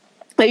 Mm-hmm.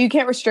 Like you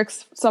can't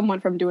restrict someone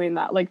from doing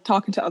that, like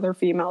talking to other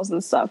females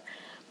and stuff.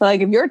 But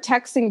like if you're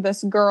texting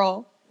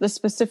this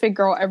specific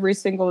girl every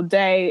single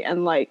day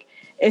and like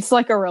it's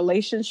like a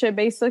relationship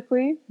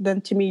basically, then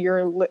to me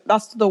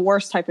that's the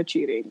worst type of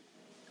cheating.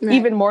 Right.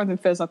 Even more than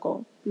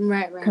physical.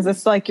 Right. Because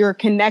it's like you're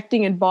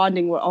connecting and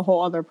bonding with a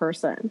whole other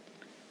person.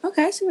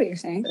 Okay, I see what you're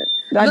saying.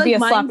 That'd be a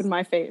slap in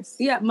my face.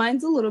 Yeah,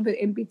 mine's a little bit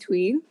in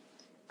between.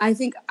 I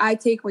think I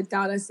take what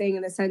Donna's saying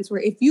in the sense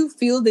where if you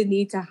feel the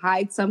need to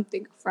hide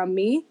something from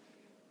me,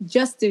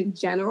 just in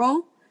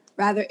general,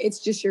 rather it's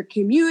just you're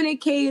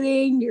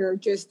communicating, you're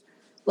just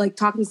like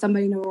talking to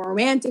somebody in a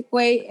romantic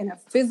way, in a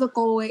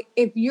physical way.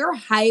 If you're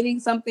hiding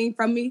something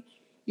from me,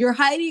 you're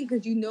hiding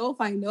because you know if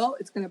I know,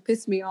 it's going to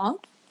piss me off.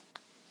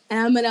 And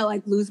I'm going to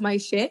like lose my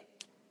shit.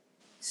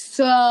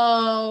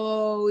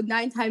 So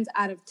 9 times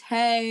out of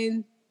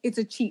 10, it's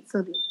a cheat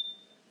for me.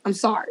 I'm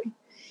sorry.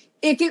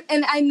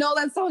 And I know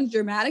that sounds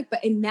dramatic,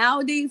 but in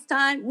nowadays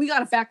time, we got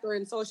to factor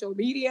in social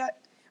media.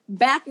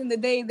 Back in the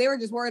day, they were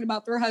just worried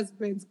about their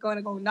husbands going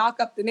to go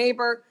knock up the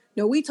neighbor.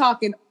 No, we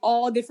talking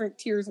all different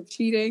tiers of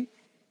cheating.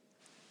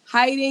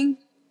 Hiding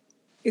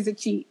is a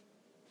cheat.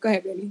 Go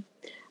ahead, baby.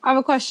 I have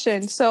a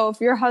question. So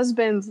if your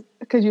husband,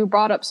 because you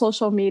brought up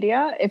social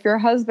media, if your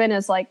husband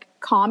is like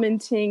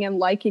commenting and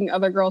liking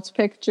other girls'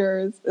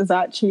 pictures, is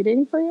that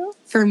cheating for you?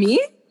 For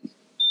me?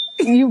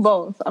 You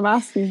both. I'm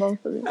asking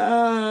both of you.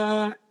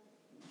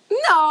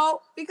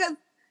 No, because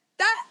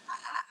that,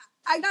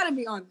 I gotta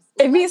be honest.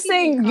 If he's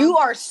saying you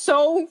are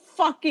so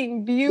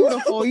fucking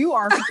beautiful, you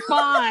are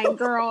fine,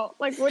 girl.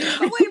 Like, what do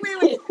you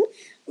Wait.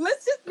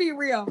 Let's just be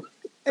real.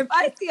 If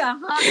I see a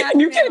hot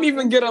you can't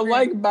even get a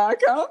like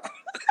back, huh?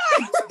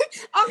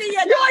 Okay,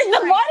 yeah. You're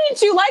like, why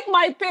didn't you like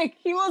my pic?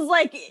 He was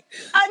like,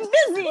 I'm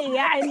busy.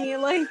 Yani.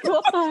 Like,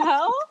 what the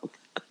hell?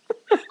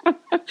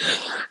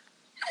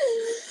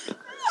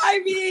 I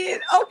mean,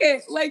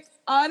 okay, like,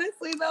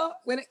 honestly, though,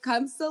 when it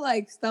comes to,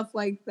 like, stuff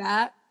like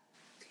that,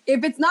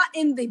 if it's not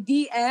in the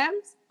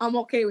DMs, I'm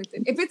okay with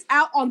it. If it's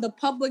out on the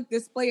public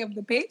display of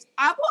the page,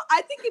 I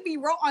think if he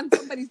wrote on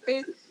somebody's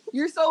page,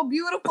 you're so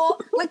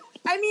beautiful. Like,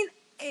 I mean,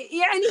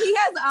 yeah, and he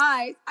has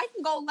eyes. I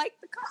can go like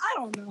I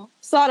don't know.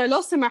 Sarah,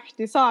 لو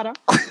سمحتي, Sarah.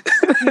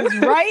 He's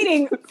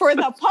writing for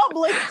the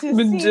public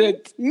to see.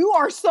 You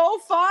are so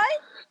fine.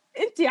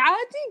 انتي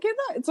عادي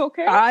كده. It's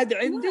okay. عادي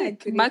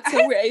عندك. ما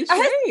تسوي أي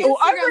شيء.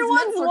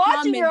 Everyone's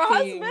watching your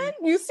husband.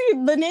 You see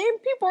the name.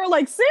 People are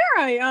like,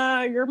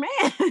 Sarah, your man.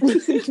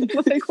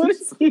 Like, what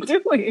is he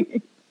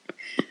doing?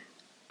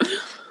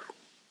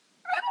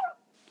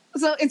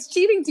 So it's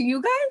cheating to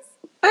you guys?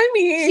 I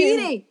mean,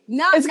 cheating.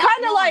 It's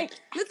kind of like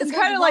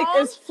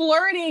is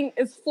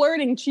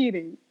flirting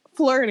cheating.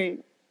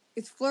 Flirting.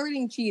 It's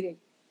flirting cheating.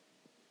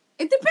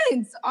 It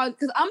depends on,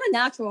 because I'm a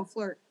natural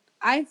flirt.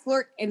 I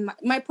flirt in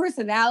my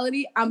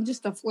personality. I'm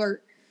just a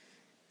flirt.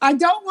 I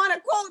don't want to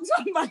quote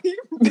somebody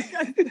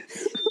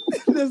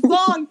because the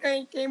song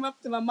came up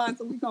to my mind,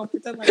 so we gonna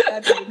pretend like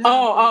that.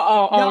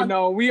 Oh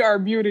no, we are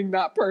muting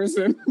that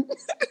person.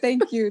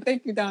 Thank you,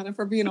 Donna,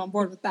 for being on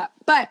board with that.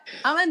 But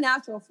I'm a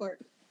natural flirt.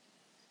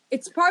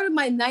 It's part of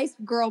my nice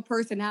girl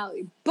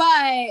personality.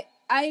 But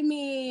I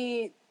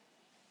mean,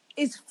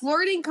 is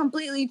flirting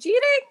completely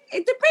cheating?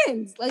 It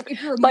depends. Like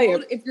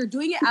if you're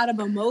doing it out of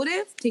a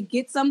motive to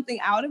get something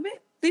out of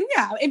it, then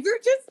yeah. If you're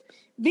just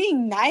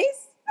being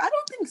nice, I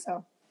don't think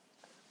so.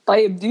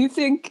 Like, do you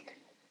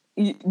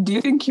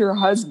think your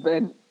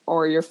husband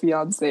or your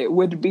fiance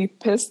would be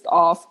pissed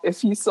off if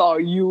he saw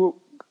you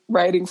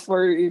writing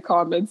flirty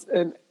comments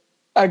in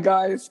a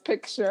guy's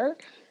picture,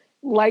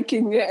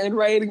 liking it and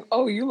writing,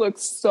 "Oh, you look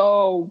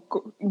so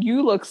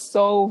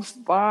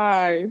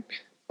fine."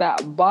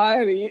 That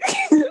body,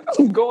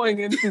 going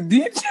into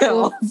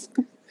details.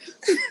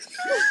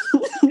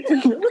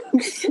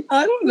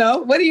 I don't know.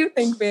 What do you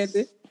think,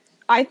 Bandit?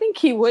 I think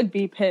he would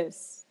be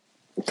pissed.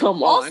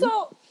 Come on.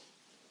 Also,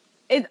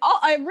 it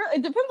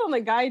depends on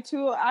the guy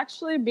too,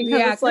 actually, because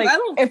it's like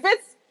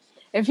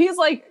if he's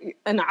like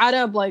an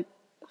Arab, like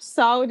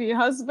Saudi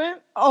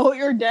husband, oh,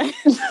 you're dead.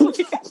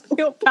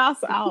 He'll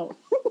pass out.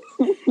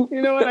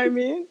 You know what I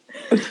mean?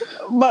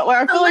 But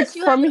like, I feel unless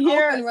like from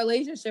here, open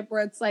relationship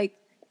where it's like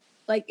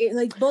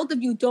both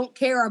of you don't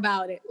care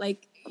about it,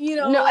 like, you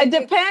know. No, it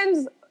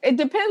depends. It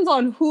depends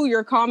on who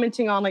you're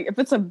commenting on. Like, if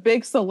it's a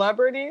big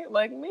celebrity,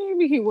 like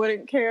maybe he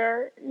wouldn't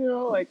care. You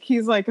know, like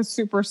he's like a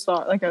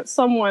superstar, like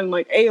someone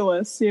like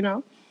A-list. You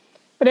know,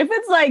 But if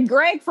it's like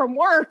Greg from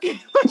work,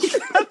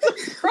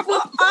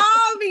 well,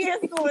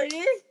 obviously,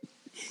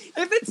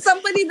 if it's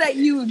somebody that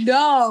you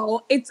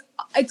know, it's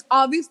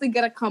obviously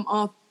gonna come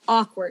off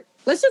awkward.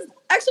 Let's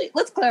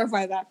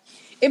clarify that.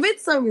 If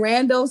it's some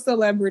rando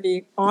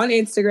celebrity on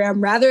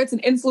Instagram, rather it's an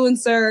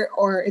influencer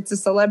or it's a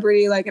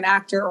celebrity like an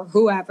actor or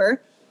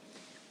whoever,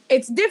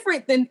 it's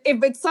different than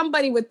if it's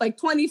somebody with like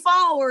 20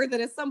 followers that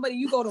is somebody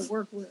you go to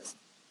work with.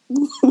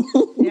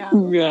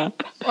 Yeah.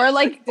 Or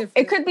like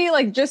it could be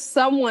like just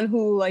someone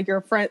who like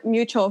your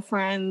mutual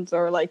friends,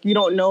 or like you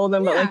don't know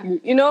them, but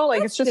like you know,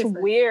 like it's just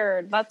different.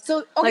 Weird. That's so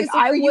okay. Like, so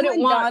I wouldn't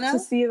want to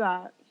see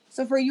that.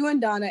 So for you and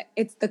Donna,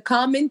 it's the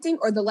commenting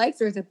or the likes,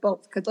 or is it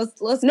both? Because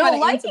let's no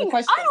liking.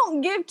 I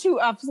don't give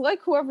two F's.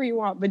 Like whoever you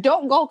want, but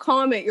don't go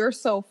comment "you're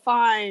so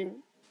fine"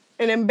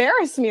 and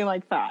embarrass me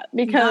like that,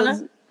 because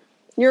Donna?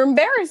 You're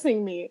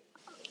embarrassing me.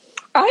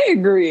 I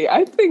agree.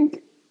 I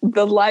think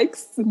the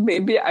likes,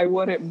 maybe I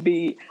wouldn't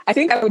be. I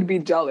think I would be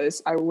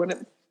jealous. I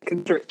wouldn't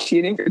consider it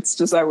cheating. It's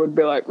just I would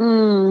be like,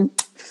 looking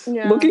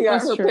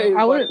at her page.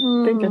 I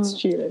wouldn't think it's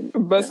cheating.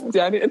 But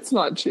it's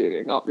not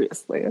cheating,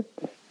 obviously.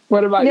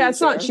 What about you? Yeah, it's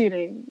not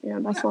cheating. Yeah,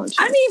 that's not cheating.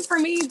 I mean, for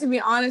me, to be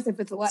honest,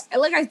 if it's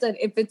like I said,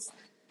 if it's,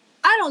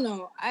 I don't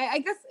know. I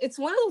guess it's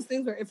one of those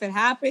things where if it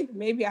happened,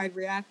 maybe I'd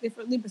react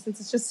differently. But since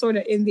it's just sort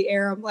of in the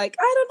air, I'm like,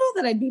 I don't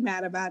know that I'd be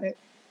mad about it.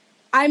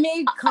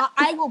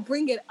 I will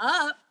bring it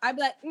up. I'd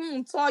be like,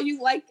 saw you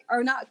like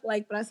or not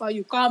like, but I saw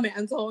you comment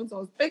on so and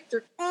so's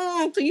picture.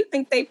 So you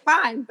think they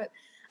fine, but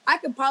I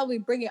could probably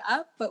bring it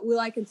up. But will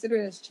I consider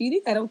it as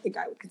cheating? I don't think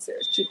I would consider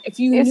it cheating. If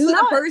you knew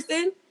the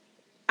person,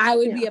 I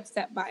would be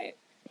upset by it.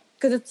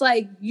 Because it's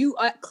like you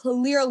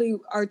clearly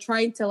are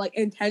trying to like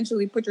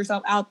intentionally put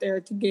yourself out there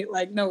to get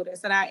like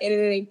noticed, and it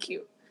ain't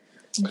cute.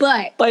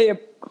 But I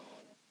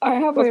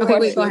have a question.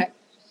 Wait, go ahead.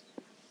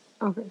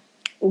 Okay.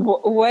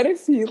 What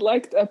if he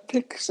liked a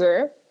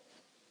picture?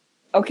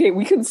 Okay,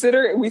 we said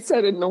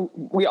it. No,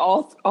 we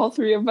all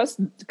three of us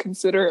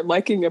consider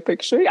liking a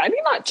picture. I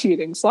mean, not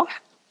cheating, so.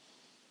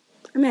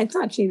 I mean, it's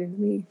not cheating to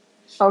me.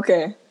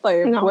 Okay,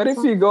 what if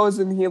he goes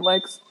and he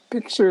likes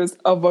pictures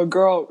of a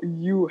girl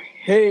you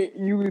hate,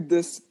 you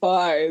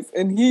despise,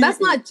 and that's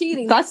not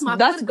cheating. That's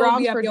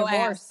grounds for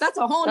divorce. That's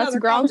a whole other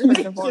grounds for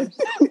divorce.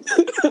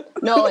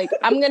 No, like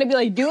I'm gonna be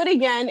like, do it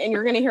again, and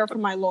you're gonna hear from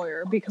my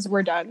lawyer because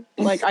we're done.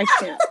 Like I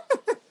can't.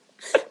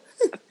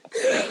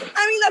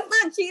 I mean,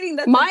 that's not cheating.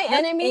 That's my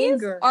enemies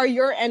anger. Are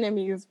your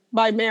enemies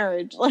by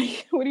marriage.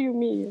 Like, what do you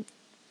mean?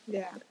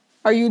 Yeah.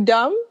 Are you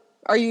dumb?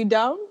 Are you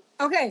dumb?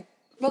 Okay.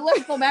 But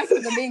let's go back to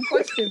the main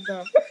question,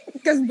 though.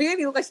 Because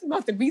Vanny looks like she's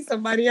about to beat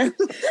somebody else.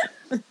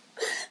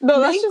 No,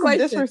 that's just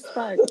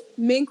disrespect.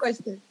 Main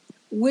question.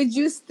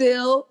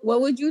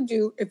 What would you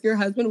do if your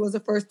husband was a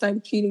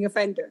first-time cheating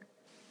offender?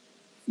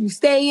 You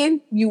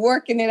staying? You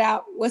working it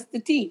out? What's the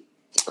tea?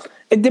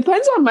 It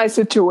depends on my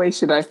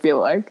situation, I feel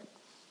like.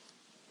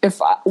 If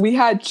we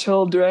had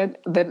children,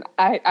 then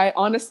I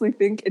honestly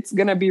think it's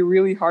going to be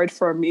really hard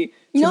for me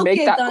to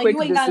make that quick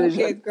decision. Got no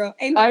kids, girl.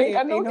 I ain't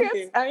got no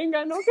kids. I ain't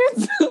got no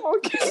kids.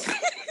 Okay.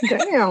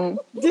 Damn.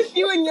 Just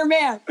you and your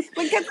man.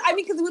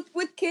 Because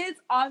with kids,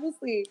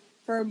 obviously,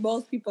 for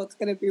most people, it's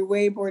going to be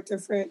way more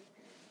different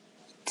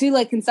to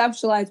like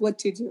conceptualize what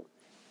to do.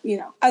 You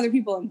know, other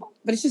people involved.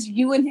 But it's just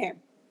you and him.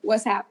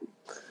 What's happening?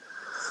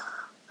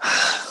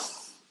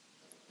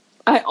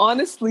 I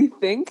honestly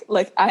think,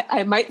 like,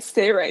 I might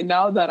say right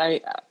now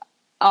that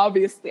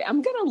obviously,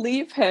 I'm going to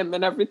leave him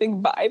and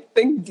everything, but I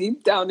think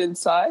deep down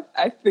inside,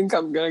 I think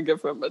I'm going to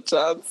give him a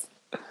chance.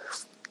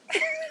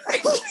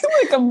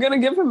 Like, I'm going to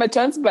give him a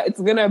chance, but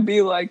it's going to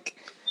be like,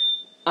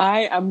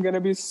 I am going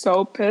to be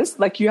so pissed.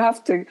 Like, you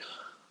have to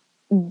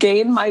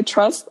gain my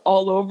trust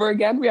all over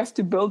again. We have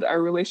to build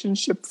our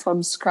relationship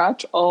from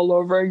scratch all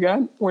over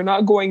again. We're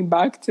not going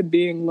back to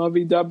being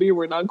lovey-dovey.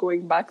 We're not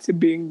going back to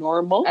being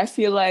normal. I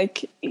feel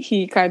like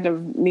he kind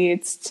of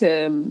needs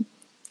to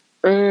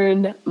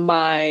earn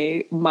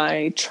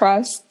my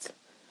trust.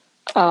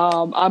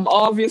 I'm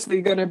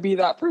obviously going to be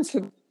that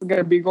person who's going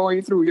to be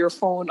going through your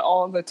phone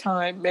all the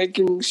time,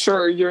 making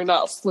sure you're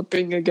not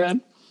slipping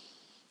again.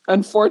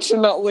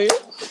 Unfortunately.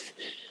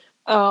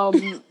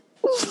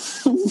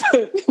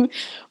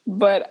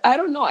 But I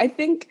don't know. I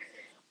think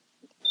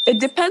it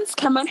depends.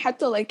 Kaman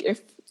hatta, like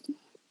if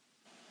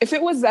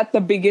it was at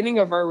the beginning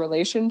of our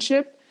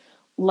relationship,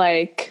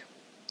 like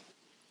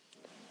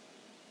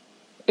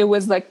it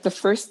was like the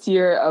first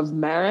year of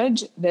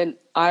marriage, then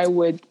I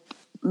would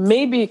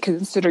maybe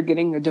consider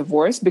getting a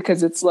divorce,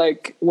 because it's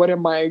like, what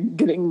am I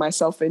getting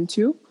myself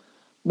into?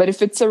 But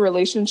if it's a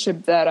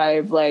relationship that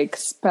I've like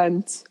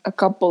spent a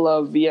couple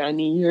of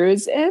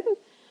years in,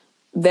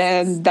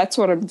 then that's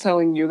what I'm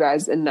telling you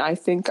guys. And I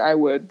think I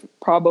would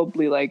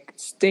probably like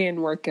stay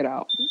and work it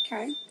out.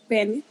 Okay.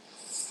 Vanny?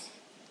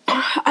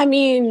 I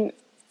mean,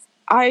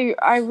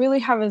 I really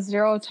have a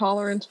zero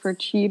tolerance for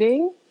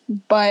cheating,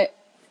 but,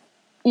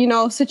 you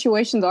know,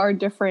 situations are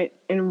different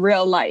in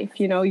real life.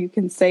 You know, you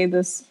can say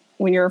this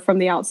when you're from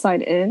the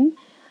outside in,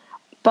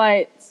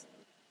 but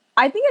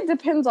I think it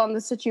depends on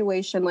the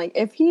situation. Like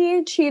if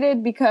he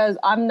cheated because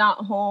I'm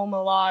not home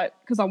a lot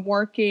because I'm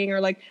working, or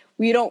like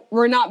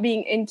we're not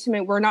being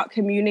intimate, we're not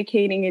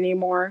communicating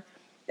anymore.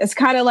 It's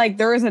kind of like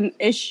there is an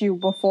issue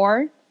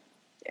before,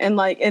 and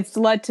like it's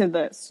led to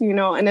this, you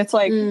know. And it's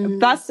like if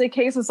that's the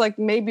case, it's like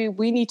maybe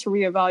we need to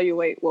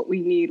reevaluate what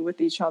we need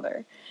with each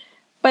other.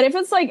 But if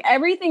it's like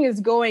everything is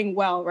going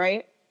well,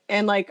 right?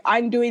 And like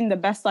I'm doing the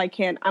best I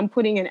can, I'm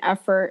putting in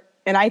effort,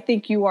 and I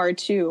think you are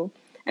too.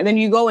 And then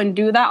you go and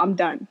do that, I'm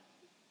done.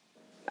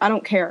 I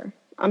don't care.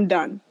 I'm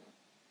done.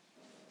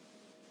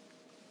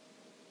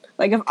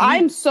 Like if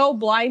I'm so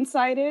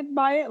blindsided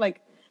by it,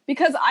 like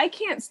because I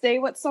can't stay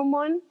with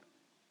someone,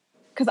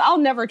 because I'll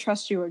never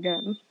trust you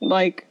again.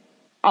 Like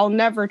I'll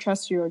never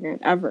trust you again,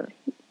 ever.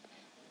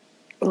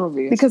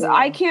 Obviously, because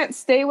I can't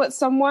stay with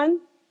someone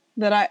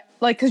that I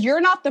like, because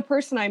you're not the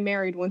person I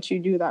married once you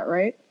do that,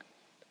 right?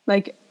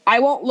 Like I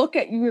won't look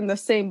at you in the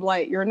same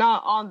light. You're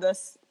not on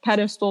this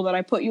pedestal that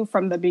I put you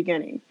from the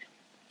beginning.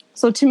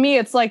 So to me,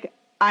 it's like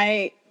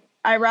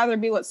I'd rather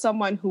be with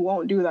someone who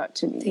won't do that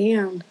to me.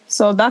 Damn.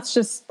 So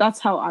that's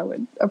how I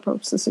would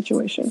approach the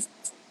situation.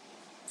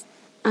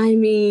 I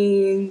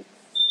mean,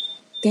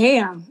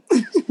 damn.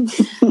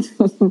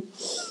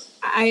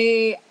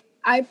 I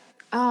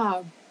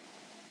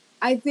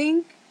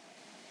think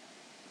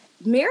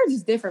marriage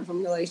is different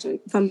from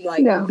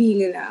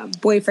being in a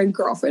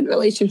boyfriend-girlfriend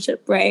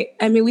relationship, right?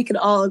 I mean, we could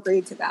all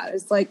agree to that.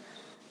 It's like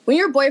when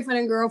you're boyfriend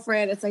and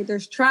girlfriend, it's like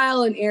there's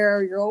trial and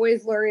error. You're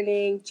always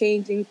learning,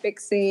 changing,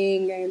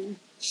 fixing, and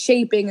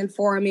shaping and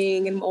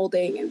forming and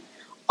molding and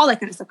all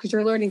that kind of stuff because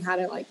you're learning how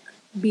to like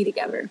be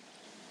together.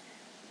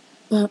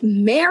 But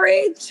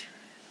marriage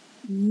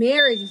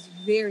is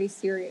very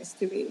serious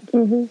to me.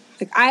 Mm-hmm.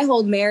 Like I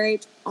hold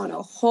marriage on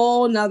a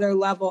whole nother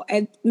level.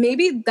 And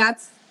maybe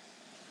that's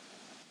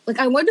like,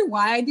 I wonder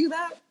why I do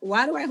that.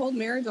 Why do I hold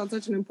marriage on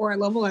such an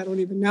important level? I don't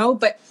even know,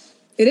 but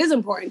it is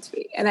important to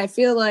me. And I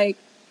feel like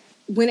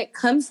when it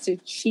comes to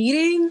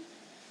cheating,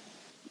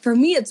 for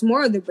me, it's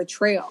more of the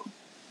betrayal.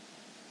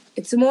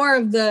 It's more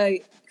of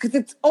because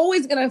it's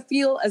always going to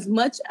feel as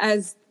much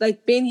as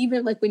like being,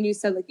 even like when you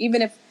said, like,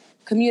 even if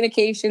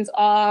communication's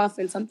off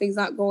and something's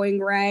not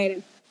going right.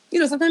 And, you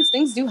know, sometimes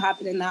things do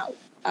happen in that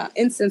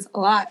instance a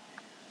lot,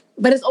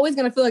 but it's always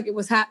going to feel like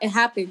it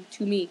happened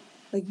to me.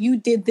 Like you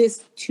did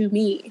this to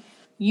me.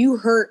 You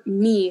hurt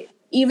me.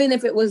 Even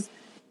if it was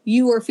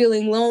you were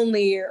feeling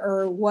lonely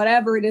or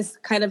whatever it is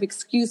kind of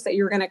excuse that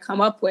you're going to come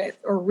up with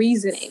or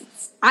reasoning,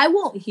 I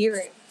won't hear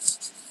it.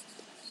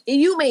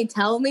 You may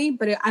tell me,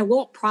 but I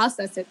won't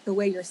process it the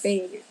way you're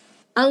saying it.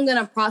 I'm going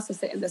to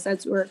process it in the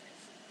sense where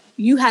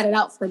you had it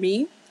out for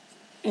me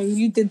and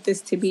you did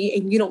this to me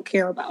and you don't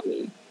care about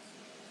me.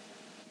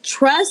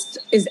 Trust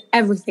is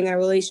everything in a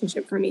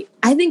relationship for me.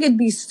 I think it'd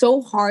be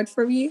so hard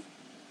for me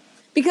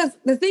because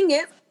the thing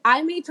is,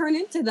 I may turn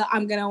into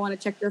I'm going to want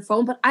to check your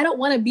phone, but I don't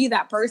want to be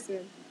that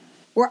person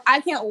where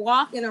I can't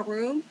walk in a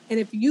room and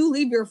if you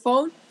leave your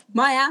phone,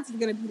 my ass is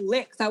going to be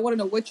lit because I want to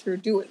know what you're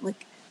doing.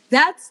 Like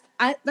that's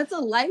a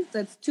life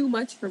that's too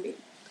much for me.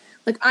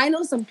 Like I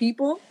know some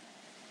people,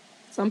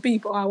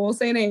 I won't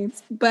say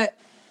names, but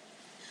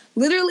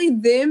literally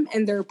them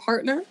and their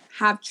partner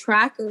have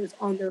trackers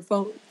on their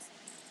phones.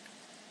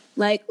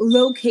 Like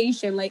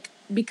location, like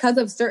because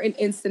of certain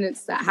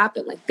incidents that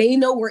happen, like they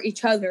know where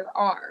each other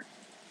are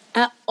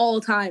at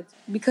all times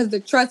because the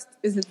trust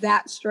is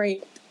that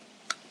strained.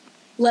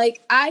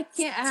 Like I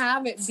can't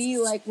have it be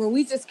like where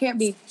we just can't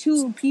be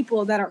two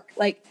people that are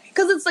like,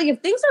 because it's like if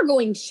things are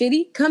going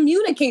shitty,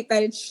 communicate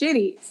that it's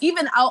shitty.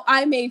 Even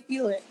I may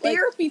feel it. Like,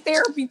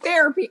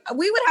 therapy.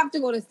 We would have to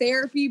go to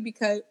therapy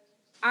because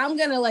I'm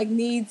gonna like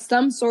need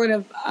some sort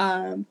of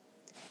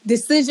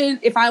decision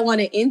if I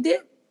want to end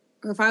it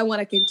or if I want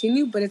to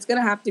continue. But it's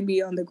gonna have to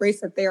be on the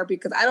grace of therapy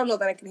because I don't know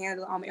that I can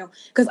handle it on my own.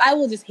 Because I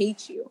will just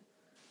hate you.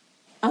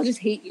 I'll just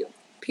hate you.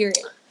 Period.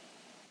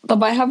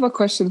 But I have a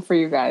question for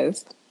you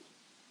guys.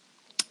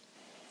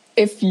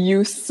 If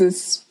you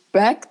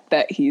suspect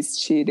that he's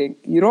cheating,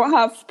 you don't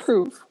have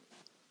proof.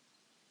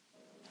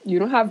 You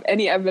don't have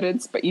any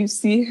evidence, but you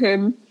see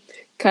him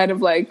kind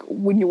of like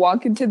when you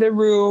walk into the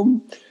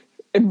room,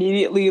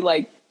 immediately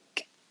like,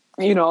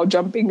 you know,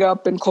 jumping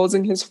up and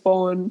closing his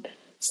phone,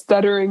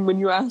 stuttering when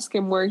you ask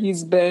him where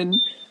he's been.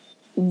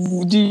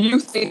 Do you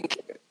think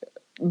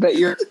that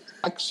you're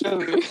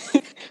actually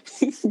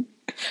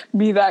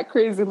be that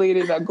crazy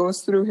lady that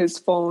goes through his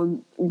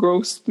phone,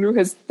 goes through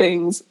his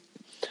things,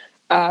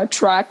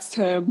 tracks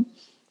him,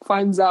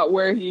 finds out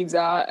where he's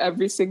at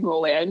every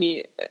single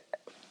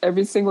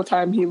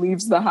time he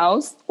leaves the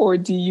house? Or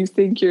do you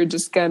think you're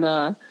just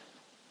gonna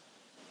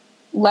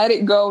let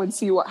it go and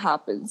see what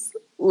happens?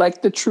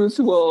 Like the truth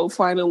will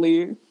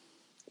finally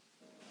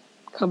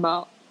come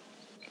out.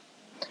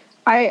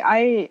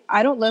 I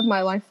don't live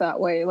my life that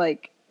way.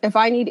 Like if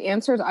I need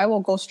answers, I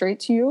will go straight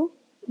to you.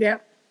 Yeah.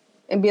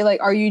 And be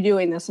like, are you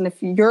doing this? And if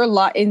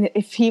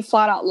if he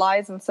flat out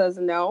lies and says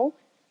no,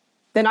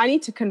 then I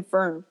need to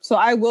confirm. So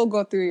I will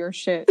go through your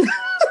shit.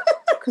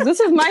 Because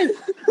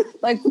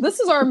this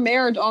is our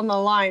marriage on the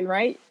line,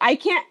 right? I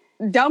can't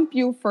dump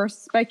you for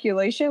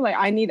speculation. Like,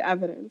 I need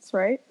evidence,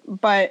 right?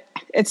 But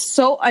it's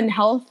so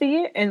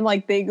unhealthy, and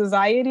like the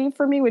anxiety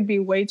for me would be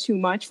way too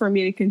much for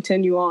me to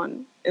continue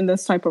on in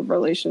this type of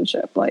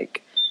relationship.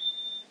 Like,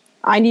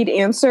 I need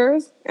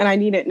answers, and I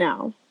need it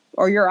now,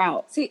 or you're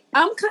out. See,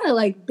 I'm kind of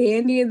like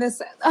bandying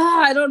this.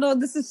 I don't know.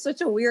 This is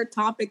such a weird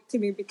topic to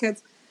me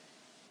because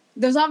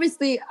there's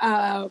obviously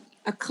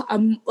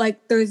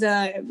there's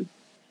a.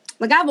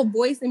 Like, I have a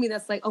voice in me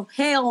that's like, oh,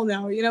 hell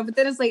no, you know? But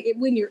then it's like,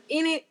 when you're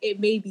in it, it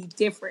may be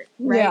different,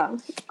 right? Yeah.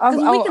 Because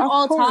we can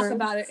all talk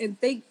about it and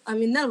think, I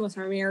mean, none of us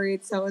are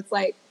married. So it's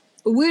like,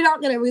 we're not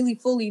going to really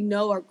fully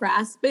know or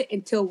grasp it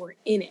until we're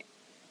in it.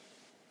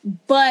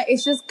 But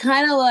it's just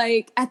kind of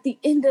like, at the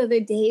end of the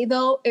day,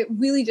 though, it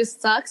really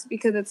just sucks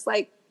because it's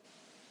like,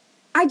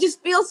 I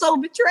just feel so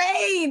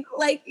betrayed.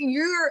 Like,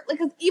 you're, like,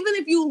 'cause even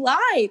if you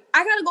lied,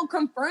 I got to go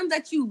confirm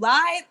that you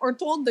lied or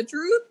told the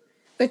truth.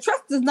 The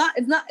trust is not,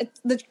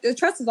 the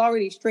trust is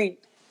already strained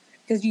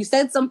because you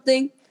said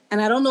something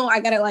and I don't know, I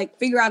got to like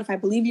figure out if I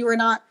believe you or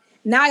not.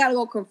 Now I got to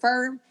go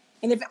confirm.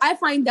 And if I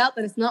find out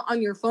that it's not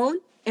on your phone,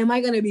 am I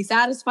going to be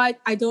satisfied?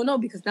 I don't know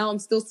because now I'm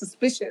still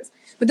suspicious.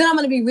 But then I'm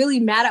going to be really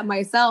mad at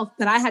myself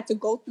that I had to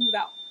go through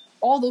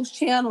all those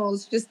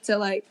channels just to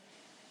like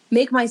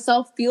make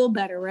myself feel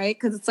better, right?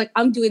 Because it's like,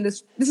 I'm doing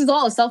this. This is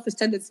all a selfish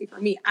tendency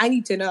for me. I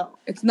need to know.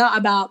 It's not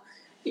about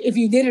if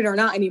you did it or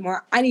not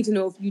anymore. I need to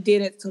know if you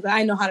did it so that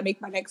I know how to make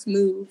my next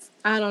move.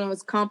 I don't know.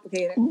 It's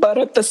complicated. But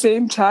at the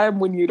same time,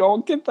 when you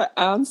don't get the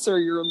answer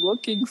you're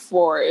looking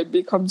for, it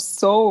becomes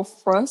so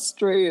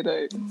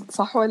frustrating. That's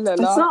not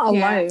a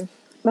life.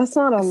 That's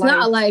not a life. It's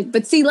not a life.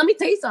 But see, let me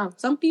tell you something.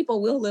 Some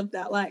people will live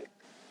that life.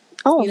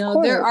 Oh, you know, of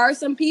course. there are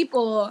some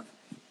people,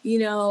 you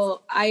know,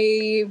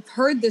 I've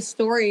heard this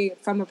story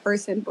from a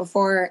person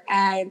before,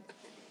 and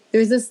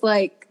there's this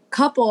like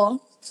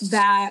couple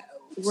that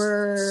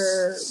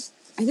were,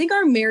 I think,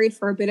 are married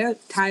for a bit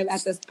of time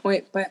at this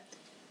point, but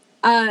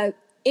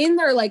in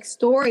their like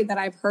story that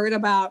I've heard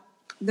about,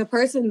 the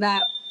person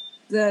that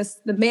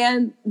the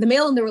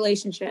male in the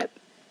relationship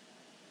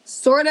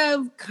sort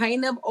of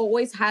kind of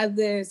always had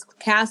this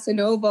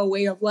Casanova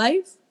way of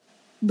life,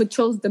 but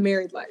chose the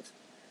married life.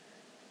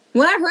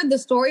 When I heard the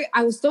story,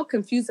 I was so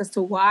confused as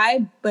to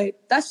why, but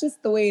that's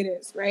just the way it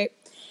is, right?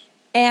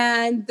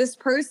 And this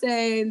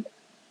person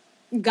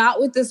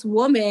got with this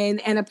woman,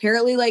 and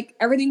apparently like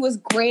everything was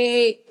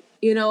great.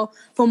 You know,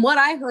 from what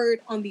I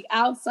heard on the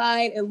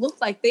outside, it looked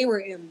like they were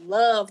in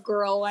love,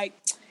 girl. Like,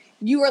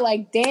 you were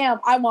like, damn,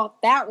 I want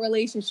that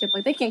relationship.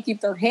 Like, they can't keep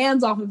their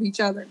hands off of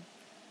each other.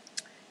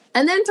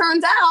 And then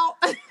turns out,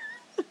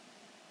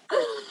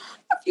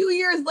 a few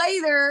years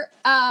later,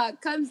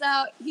 comes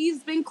out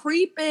he's been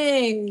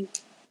creeping,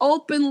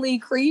 openly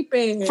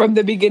creeping. From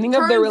the beginning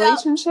of their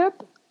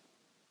relationship?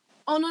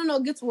 Oh, no,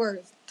 it gets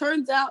worse.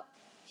 Turns out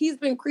he's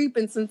been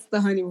creeping since the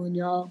honeymoon,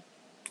 y'all.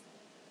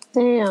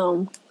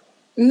 Damn.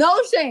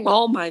 No shame.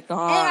 Oh my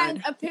God.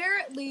 And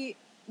apparently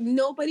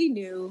nobody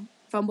knew,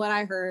 from what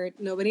I heard.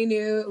 Nobody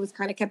knew. It was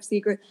kind of kept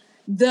secret.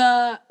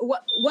 What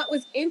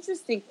was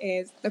interesting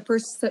is the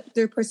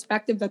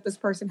perspective that this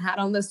person had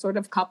on this sort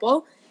of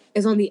couple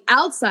is on the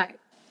outside.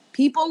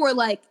 People were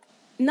like,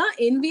 not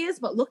envious,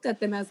 but looked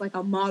at them as like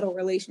a model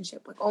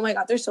relationship. Like, oh my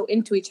God, they're so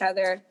into each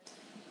other.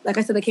 Like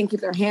I said, they can't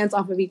keep their hands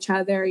off of each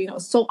other. You know,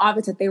 so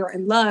obvious that they were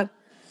in love.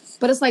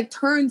 But it's like,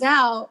 turns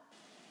out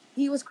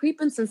he was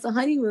creeping since the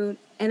honeymoon.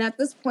 And at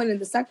this point in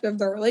the sector of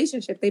their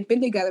relationship, they've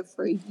been together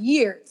for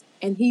years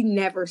and he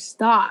never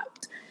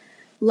stopped.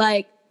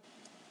 Like,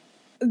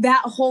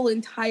 that whole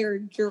entire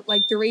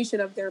duration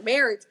of their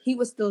marriage, he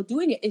was still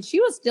doing it and she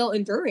was still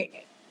enduring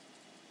it.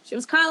 She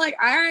was kind of like,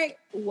 all right,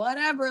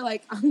 whatever.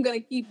 Like, I'm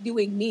going to keep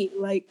doing me.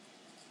 Like,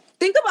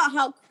 think about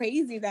how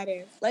crazy that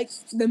is. Like,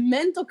 the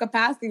mental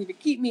capacity to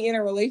keep me in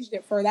a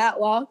relationship for that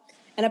long.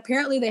 And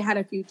apparently they had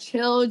a few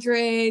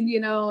children,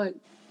 you know,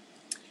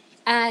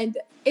 and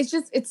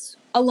it's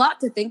a lot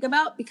to think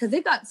about because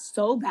it got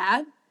so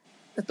bad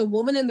that the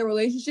woman in the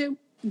relationship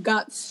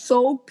got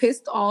so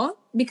pissed off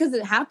because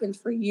it happened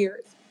for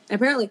years. And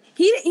apparently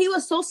he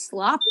was so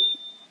sloppy.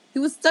 He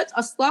was such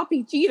a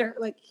sloppy cheater.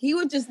 Like, he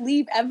would just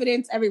leave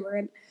evidence everywhere.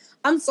 And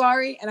I'm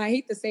sorry, and I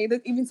hate to say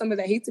this, even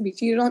somebody that hates to be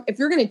cheated on, if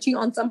you're going to cheat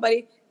on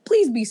somebody,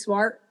 please be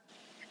smart.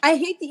 I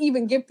hate to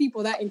even give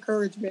people that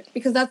encouragement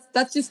because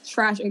that's just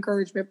trash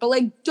encouragement. But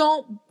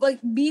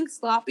being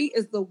sloppy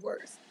is the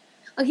worst.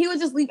 Like, he would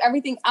just leave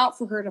everything out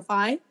for her to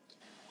find.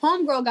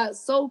 Homegirl got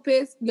so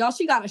pissed. Y'all,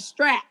 she got a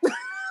strap.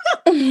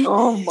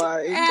 Oh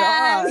my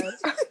God.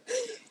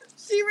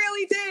 She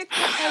really did.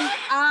 And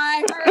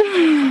I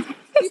heard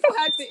people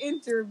had to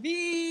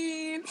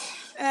intervene.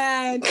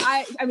 And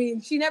I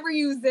mean, she never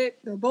used it.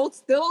 They're both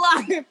still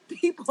alive.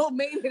 People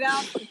made it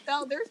out to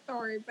tell their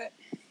story. But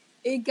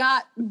it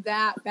got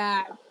that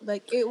bad.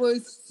 Like, it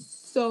was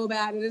so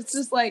bad. And it's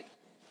just like,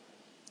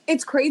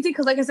 it's crazy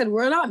because, like I said,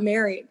 we're not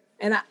married.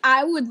 And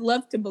I would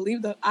love to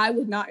believe that I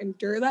would not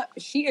endure that.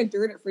 But she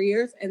endured it for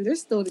years, and they're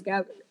still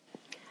together.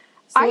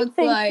 So I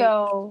think,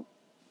 though,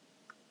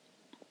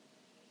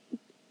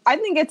 I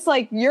think it's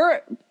like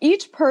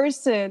each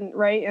person,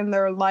 right, in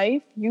their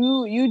life,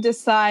 you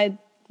decide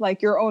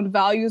like your own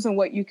values and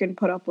what you can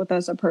put up with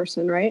as a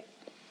person, right?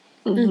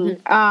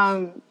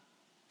 Mm-hmm.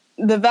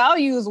 The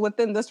values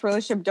within this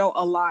relationship don't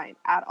align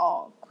at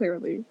all,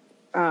 clearly.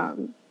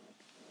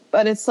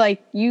 But it's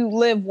like you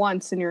live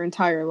once in your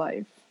entire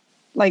life.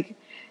 Like,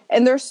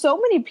 and there's so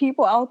many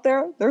people out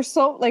there. There's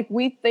so, like,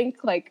 we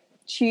think like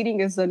cheating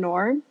is the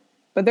norm,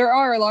 but there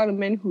are a lot of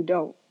men who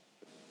don't,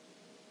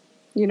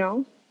 you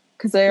know,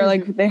 because they're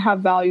like, they have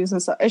values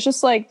and stuff. It's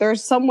just like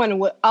there's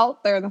someone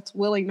out there that's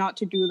willing not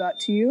to do that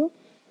to you.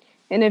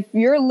 And if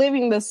you're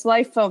living this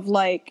life of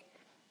like,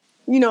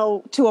 you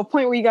know, to a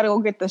point where you got to go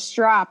get the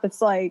strap,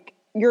 it's like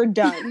you're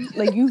done.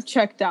 Like you've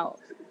checked out,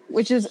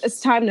 which is it's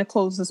time to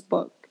close this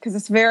book because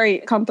it's very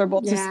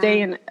comfortable to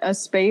stay in a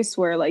space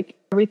where like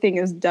everything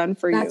is done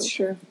for you. That's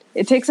true.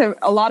 It takes a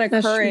lot of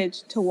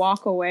courage to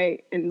walk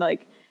away and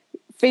like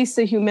face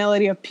the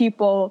humility of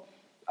people.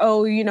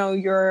 Oh, you know,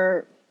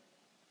 you're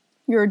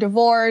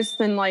divorced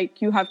and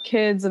like you have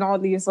kids and all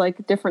these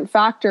like different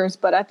factors.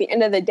 But at the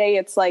end of the day,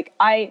 it's like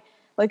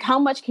how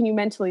much can you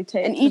mentally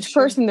take? And each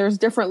person, there's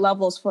different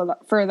levels for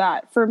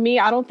that. For me,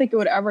 I don't think I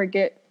would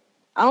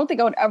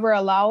ever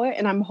allow it.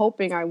 And I'm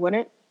hoping I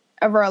wouldn't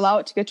ever allow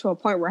it to get to a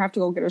point where I have to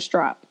go get a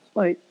strap.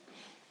 Like,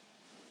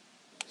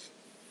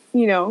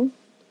 you know,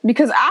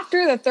 because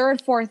after the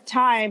third, fourth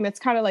time, it's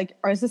kind of like,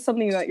 or is this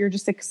something that you're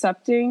just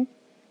accepting?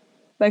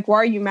 Like, why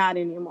are you mad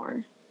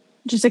anymore?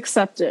 Just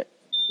accept it.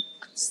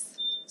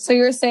 So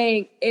you're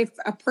saying if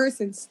a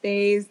person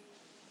stays,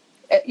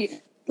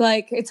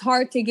 like it's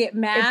hard to get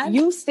mad. If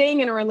you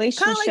staying in a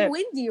relationship, kind of like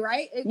Wendy,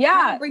 right?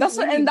 That's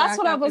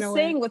what I was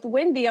saying with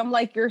Wendy. I'm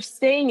like, you're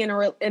staying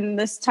in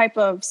this type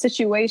of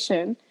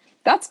situation.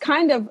 That's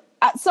kind of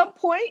at some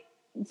point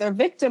the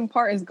victim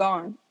part is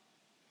gone.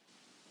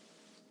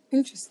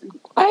 Interesting.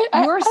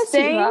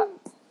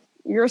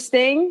 You're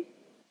staying.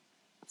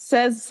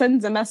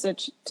 Sends a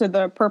message to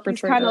the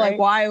perpetrator. Kind of like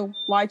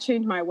why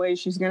change my ways?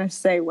 She's gonna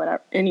say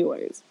whatever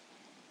anyways.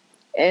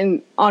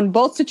 And on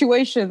both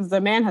situations,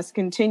 the man has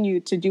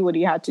continued to do what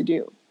he had to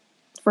do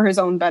for his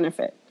own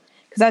benefit.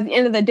 Because at the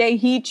end of the day,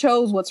 he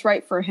chose what's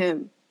right for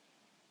him.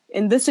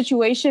 And this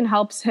situation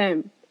helps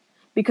him.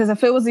 Because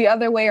if it was the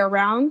other way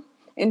around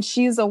and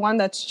she's the one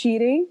that's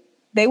cheating,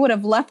 they would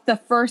have left the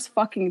first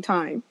fucking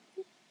time.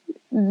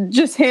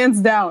 Just hands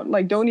down.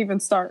 Like, don't even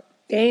start.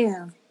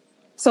 Damn.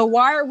 So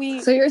why are we...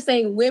 So you're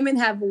saying women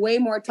have way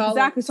more tolerance?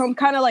 Exactly. So I'm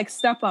kind of like,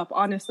 step up,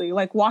 honestly.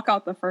 Like, walk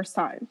out the first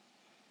time.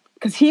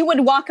 Because he would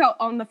walk out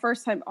on the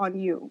first time on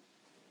you.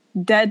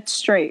 Dead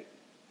straight.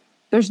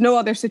 There's no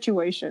other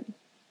situation.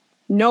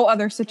 No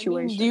other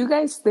situation. I mean, do you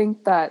guys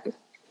think that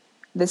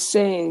the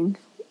saying,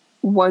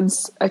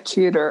 once a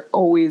cheater,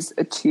 always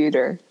a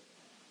cheater,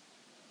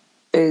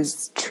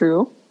 is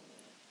true?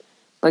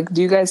 Like,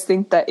 do you guys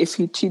think that if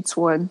he cheats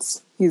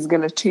once, he's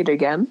going to cheat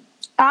again?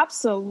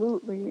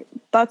 Absolutely.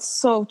 That's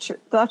so true.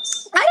 I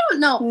don't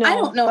know. No, I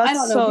don't know. That's I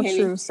don't know, so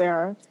true,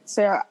 Sarah.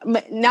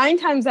 9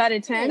 times out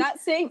of 10, that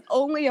saying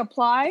only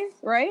applies,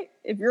 right?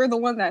 If you're the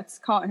one that's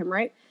caught him,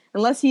 right?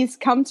 Unless he's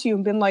come to you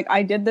and been like,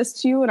 I did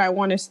this to you and I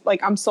want to,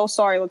 like, I'm so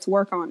sorry. Let's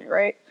work on it,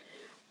 right?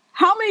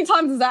 How many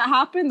times does that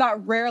happen?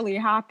 That rarely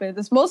happens.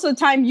 It's most of the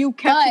time you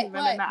catching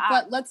them in the act.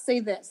 But let's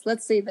say this.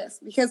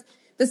 Because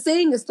the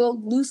saying is still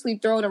loosely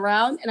thrown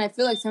around. And I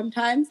feel like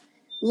sometimes,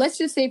 let's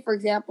just say, for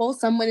example,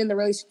 someone in the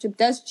relationship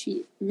does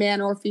cheat,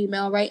 man or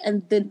female, right?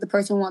 And then the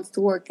person wants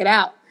to work it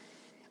out.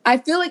 I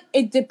feel like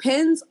it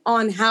depends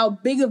on how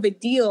big of a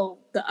deal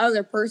the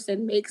other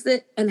person makes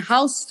it and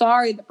how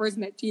sorry the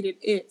person that cheated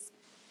is.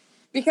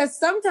 Because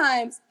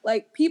sometimes,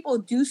 like, people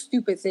do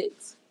stupid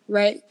things,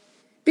 right?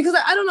 Because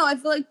I don't know, I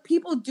feel like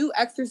people do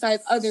exercise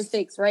other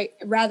things, right?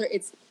 Rather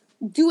it's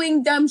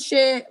doing dumb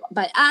shit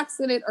by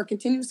accident or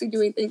continuously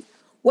doing things.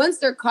 Once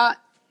they're caught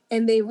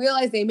and they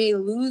realize they may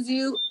lose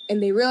you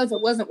and they realize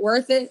it wasn't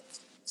worth it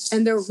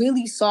and they're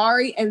really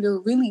sorry and they're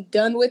really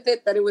done with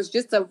it, that it was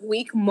just a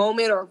weak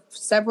moment or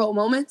several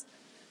moments.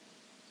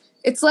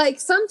 It's like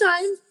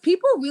sometimes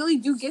people really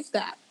do get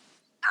that.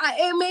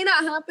 It may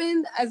not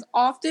happen as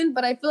often,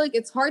 but I feel like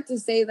it's hard to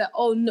say that,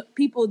 no,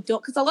 people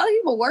don't. Because a lot of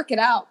people work it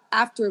out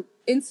after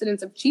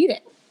incidents of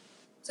cheating.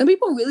 Some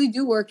people really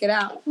do work it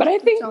out. But I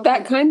think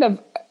that kind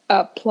of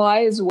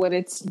applies when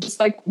it's just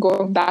like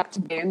going back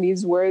to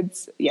Bandy's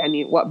words. Yeah, I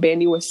mean, what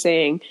Bandy was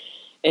saying.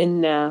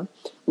 And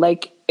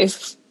like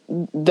if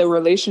the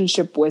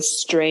relationship was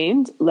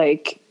strained,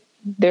 like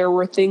there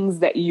were things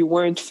that you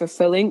weren't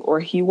fulfilling or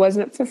he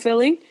wasn't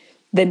fulfilling,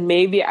 then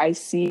maybe I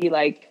see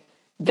like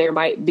there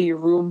might be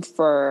room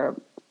for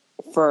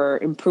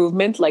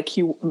improvement. Like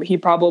he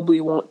probably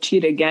won't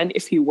cheat again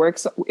if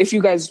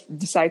you guys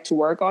decide to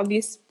work on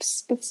these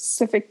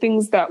specific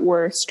things that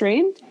were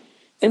strained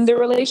in the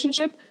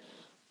relationship.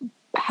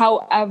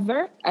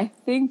 However, I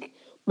think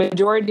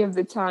majority of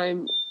the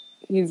time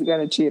he's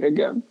gonna cheat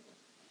again.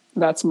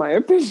 That's my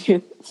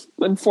opinion,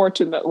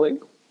 unfortunately.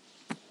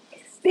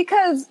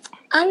 Because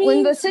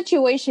when the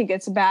situation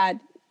gets bad,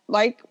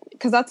 like,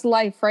 because that's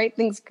life, right?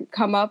 Things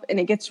come up and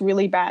it gets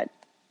really bad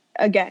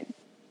again.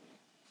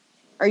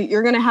 or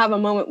you're going to have a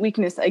moment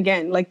weakness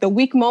again. Like the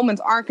weak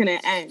moments aren't going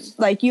to end.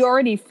 Like you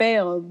already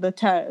failed the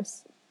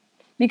test.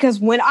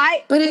 Because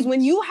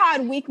when you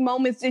had weak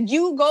moments, did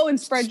you go and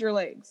spread your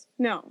legs?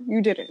 No,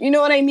 you didn't. You know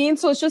what I mean?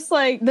 So it's just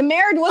like the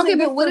marriage wasn't okay,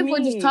 good but what for if me.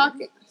 we're just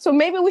talking? So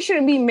maybe we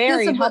shouldn't be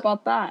married. How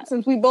about that?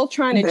 Since we both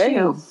trying to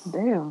choose.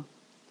 Damn.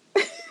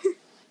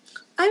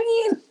 I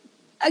mean,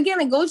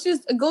 again, it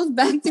goes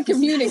back to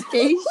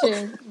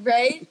communication,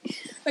 right?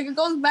 Like it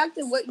goes back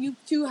to what you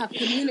two have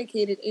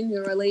communicated in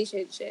your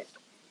relationship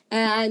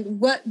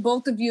and what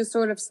both of you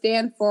sort of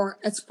stand for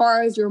as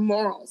far as your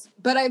morals.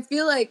 But I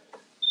feel like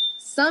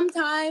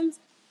sometimes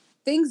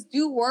things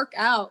do work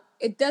out.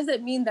 It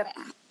doesn't mean that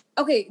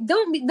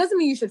doesn't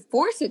mean you should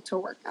force it to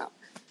work out.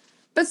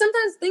 But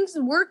sometimes things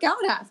work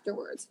out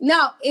afterwards.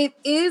 Now, it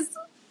is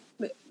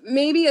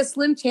maybe a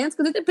slim chance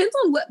because it depends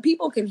on what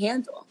people can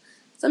handle.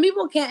 Some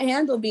people can't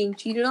handle being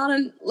cheated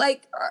on,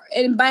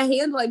 and by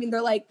handle, I mean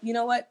they're like, you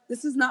know what,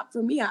 this is not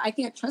for me. I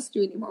can't trust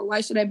you anymore.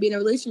 Why should I be in a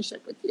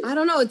relationship with you? I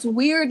don't know. It's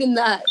weird in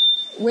that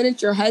when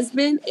it's your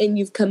husband and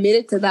you've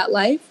committed to that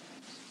life,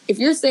 if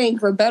you're saying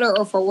for better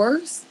or for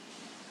worse,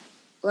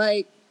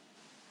 like,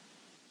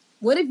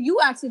 what if you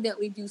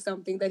accidentally do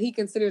something that he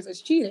considers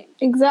as cheating?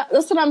 Exactly.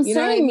 That's what I'm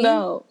saying,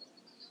 though.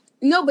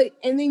 No, but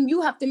and then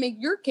you have to make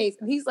your case,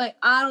 and he's like,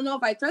 I don't know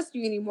if I trust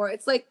you anymore.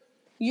 It's like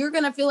you're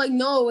gonna feel like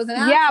no, it was an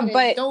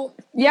accident.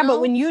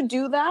 But when you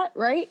do that,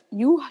 right?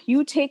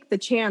 You take the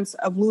chance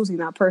of losing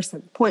that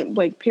person. Point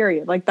blank.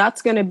 Period. Like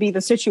that's gonna be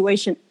the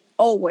situation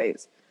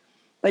always.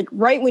 Like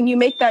right when you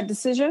make that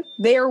decision,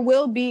 there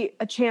will be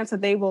a chance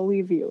that they will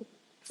leave you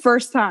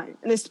first time,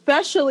 and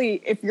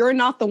especially if you're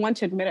not the one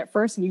to admit it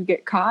first and you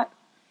get caught.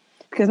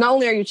 Because not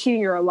only are you cheating,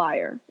 you're a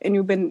liar, and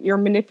you're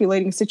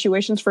manipulating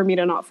situations for me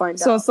to not find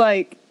out. So it's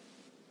like,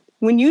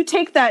 when you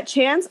take that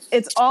chance,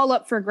 it's all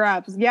up for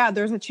grabs. Yeah,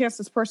 there's a chance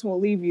this person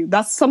will leave you.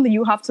 That's something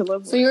you have to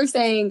live with. So you're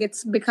saying it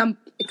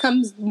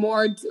becomes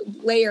more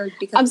layered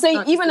because I'm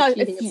saying even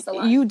if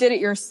you did it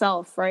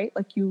yourself, right?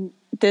 Like you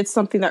did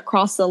something that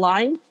crossed the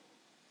line.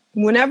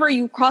 Whenever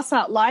you cross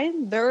that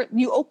line,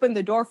 you open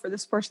the door for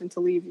this person to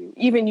leave you,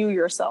 even you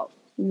yourself.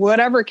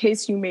 Whatever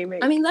case you may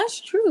make. I mean, that's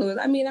true.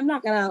 I mean, I'm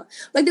not gonna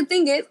the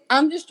thing is,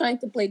 I'm just trying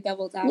to play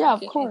devil's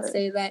advocate and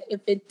say that if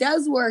it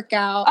does work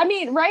out, I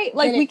mean, right?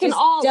 Like we can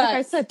all, like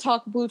I said,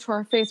 talk blue to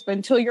our face, but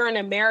until you're in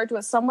a marriage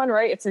with someone,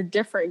 right? It's a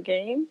different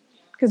game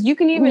because you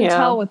can even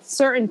tell with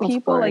certain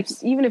people, like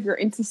even if you're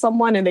into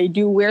someone and they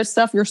do weird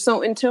stuff, you're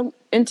so into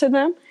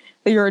them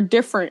that you're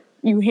different.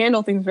 You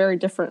handle things very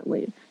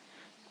differently.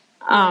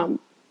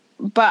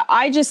 But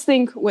I just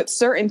think with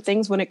certain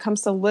things, when it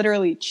comes to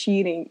literally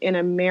cheating in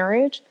a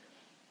marriage,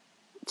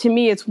 to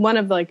me, it's one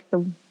of like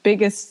the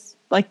biggest,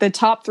 like the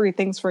top 3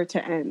 things for it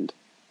to end.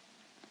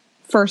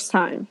 First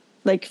time,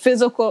 like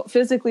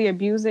physically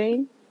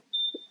abusing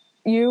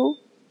you,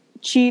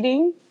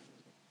 cheating,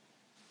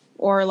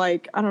 or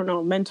like, I don't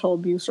know, mental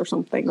abuse or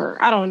something,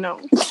 or I don't know,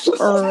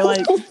 or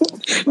like,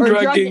 or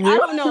drugging you. I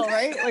don't know,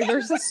 right? Like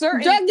there's a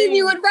certain drugging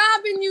you and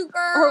robbing you,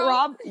 girl. Or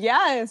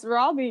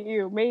robbing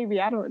you, maybe,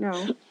 I don't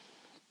know.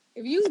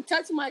 If you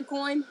touch my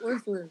coin, we're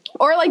through.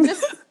 Or like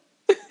just,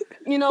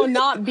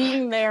 not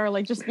being there,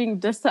 like just being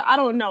distant. I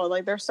don't know.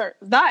 Like there's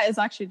that is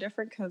actually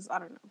different because I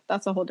don't know.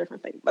 That's a whole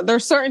different thing. But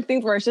there's certain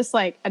things where it's just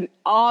like an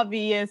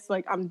obvious,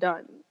 like I'm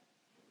done.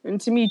 And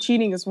to me,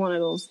 cheating is one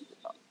of those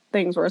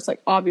things where it's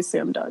like, obviously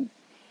I'm done.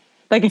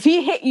 Like if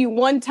he hit you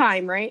one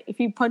time, right? If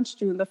he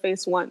punched you in the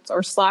face once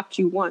or slapped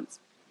you once,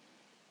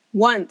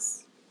 what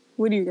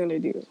are you going to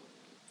do?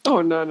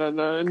 Oh, no.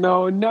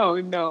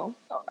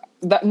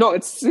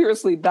 It's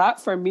seriously,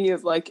 that for me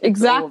is like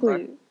exactly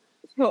over.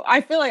 So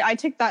I feel like I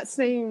take that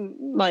same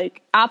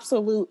like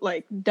absolute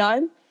like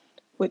done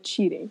with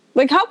cheating.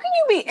 Like how can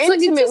you be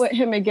intimate with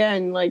him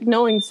again, like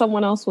knowing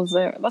someone else was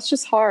there? That's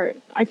just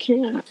hard. I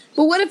can't.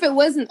 But what if it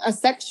wasn't a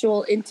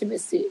sexual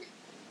intimacy?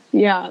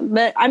 Yeah,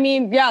 but I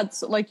mean, yeah,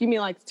 it's like you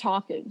mean like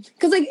talking.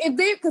 Because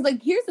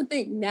here's the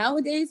thing.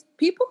 Nowadays,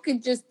 people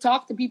can just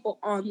talk to people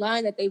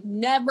online that they've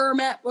never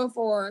met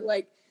before.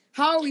 Like,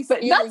 how are we?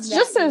 But that's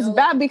just as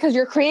bad because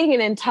you're creating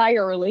an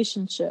entire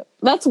relationship.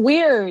 That's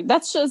weird.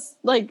 That's just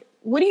like,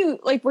 what do you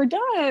like? We're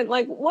done.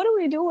 Like, what are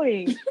we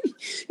doing?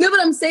 No, but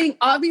I'm saying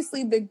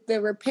obviously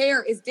the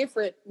repair is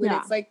different when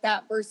it's like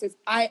that versus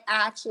I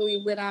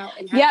actually went out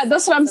and had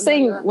that's what I'm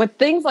saying. With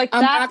things like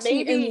I'm that,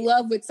 actually maybe in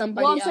love with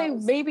somebody. Well, I'm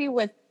saying maybe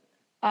with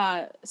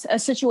a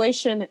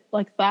situation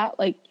like that,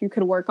 like you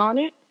could work on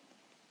it.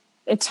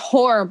 It's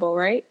horrible,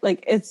 right?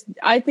 Like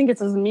I think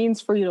it's a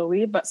means for you to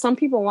leave, but some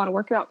people want to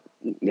work it out.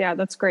 Yeah,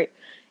 that's great.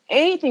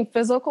 Anything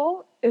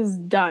physical is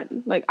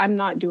done. Like I'm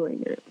not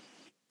doing it.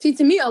 See,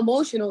 to me,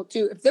 emotional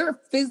too. If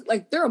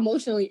they're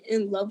emotionally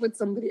in love with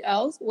somebody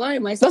else, why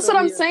am I? That's what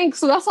I'm saying.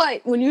 So that's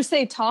like when you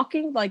say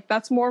talking, like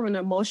that's more of an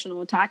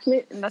emotional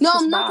attachment. And that's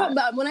I'm not talking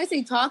about. When I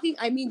say talking,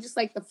 I mean just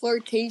like the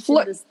flirtation,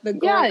 the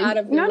going out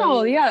of.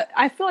 Yeah.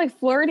 I feel like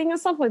flirting and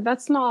stuff like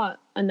that's not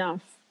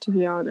enough, to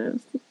be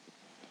honest.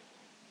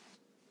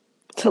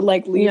 to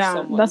like leave Yeah,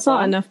 someone. that's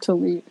not enough to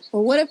leave. But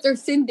what if they're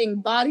sending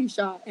body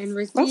shot and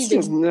That's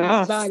just receiving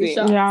body nasty.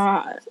 shots?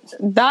 Yeah,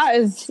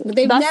 that's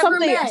they've that's never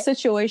something met.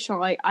 situational.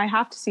 Like I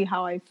have to see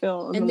how I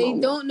feel, in And the they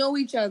moment. don't know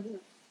each other.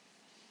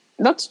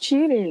 That's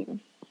cheating.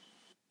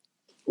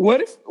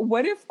 What if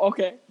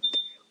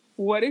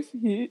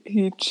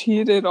he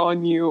cheated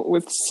on you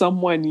with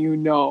someone you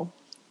know?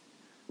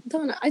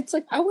 Don't. It's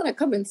like I want to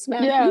come and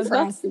smack Yeah, you for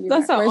that's asking me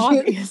that's that an question.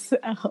 obvious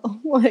L.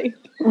 Like,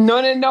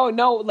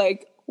 No.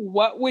 Like,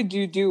 what would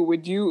you do?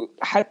 Would you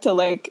have to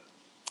like,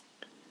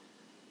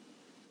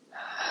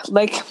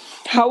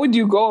 how would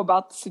you go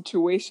about the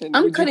situation?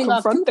 I'm Would you cutting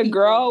off confront two the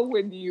people. girl?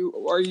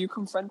 Are you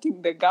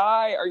confronting the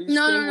guy? Are you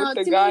staying with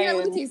the To guy? me, let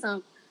me tell you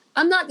something.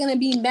 I'm not gonna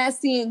be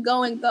messy and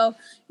go.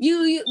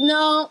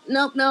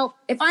 No.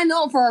 If I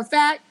know for a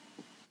fact,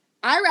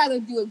 I'd rather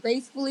do it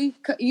gracefully.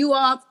 Cut you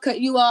off.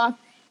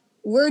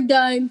 We're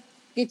done.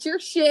 Get your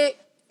shit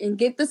and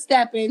get the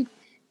stepping.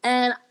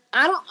 And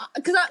I don't,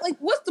 because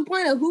what's the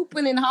point of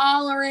hooping and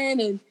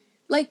hollering and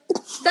like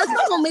that's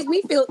not gonna make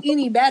me feel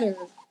any better.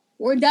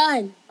 We're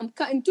done. I'm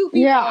cutting two people.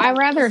 yeah, off. I'd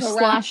rather It's a wrap.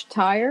 slash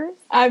tires.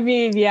 I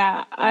mean,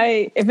 yeah,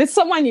 if it's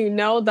someone you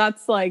know,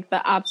 that's like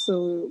the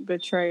absolute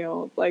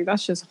betrayal. Like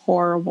that's just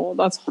horrible.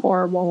 That's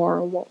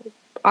horrible.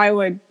 I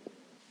would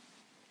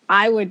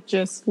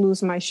just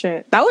lose my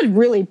shit. That would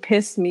really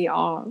piss me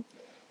off.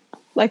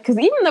 Like, because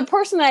even the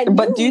person that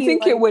But do you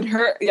think like, it would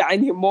hurt? Yeah, I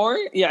need more.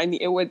 Yeah,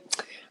 it would.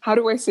 How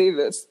do I say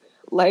this?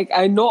 Like,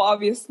 I know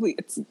obviously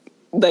it's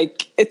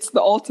the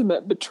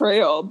ultimate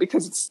betrayal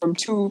because it's from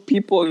two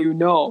people you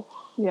know.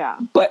 Yeah.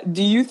 But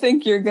do you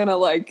think you're gonna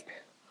like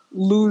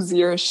lose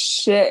your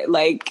shit?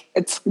 Like,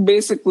 it's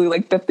basically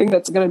like the thing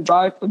that's gonna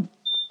drive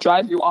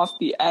you off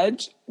the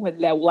edge.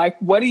 Like,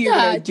 what are you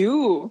gonna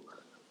do?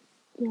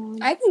 Yeah.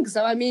 I think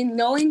so. I mean,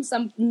 knowing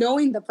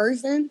the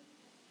person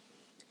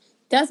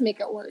does make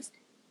it worse.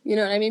 You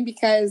know what I mean?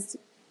 Because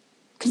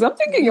I'm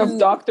thinking of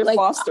Dr.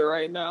 Foster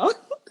right now.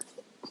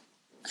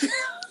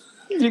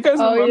 You guys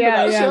remember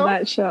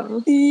that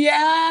show?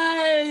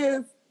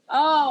 Yes.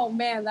 Oh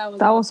man, that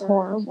was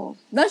horrible.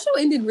 That show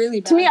ended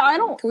really bad. To me,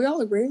 Can we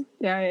all agree?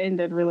 Yeah, it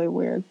ended really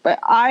weird. But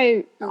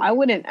I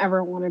wouldn't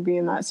ever want to be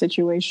in that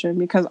situation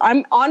because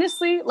I'm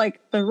honestly like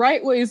the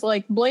right way is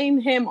like blame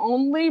him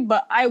only,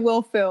 but I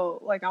will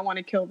feel like I want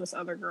to kill this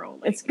other girl.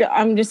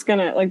 I'm just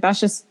gonna like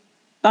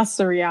that's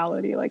the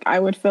reality. Like I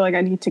would feel like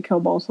I need to kill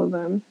both of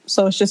them.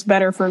 So it's just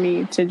better for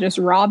me to just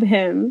rob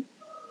him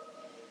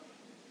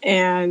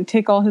and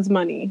take all his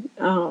money.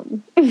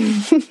 I'm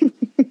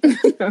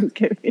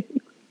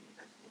kidding.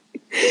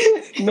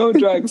 No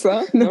drugs,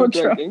 huh? No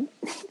drugging.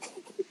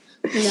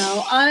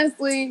 No,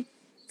 honestly,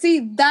 see,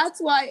 that's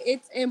why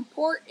it's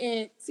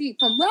important. See,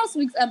 from last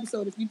week's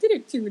episode, if you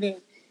didn't tune in,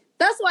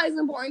 that's why it's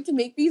important to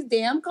make these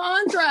damn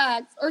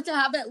contracts or to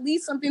have at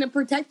least something to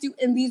protect you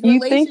in these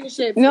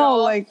relationships.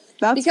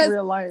 That's because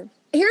real life.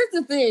 Here's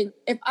the thing.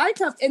 If I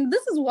come, and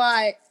this is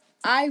why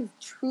I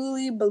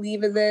truly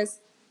believe in this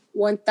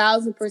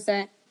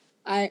 1000%.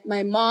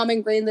 My mom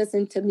ingrained this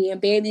into me and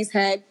Bandy's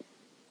head.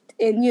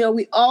 And,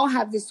 we all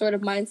have this sort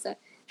of mindset.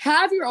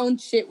 Have your own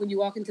shit when you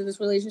walk into this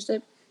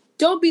relationship.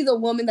 Don't be the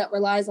woman that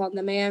relies on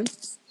the man.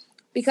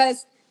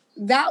 Because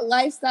that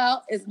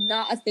lifestyle is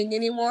not a thing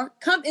anymore.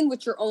 Come in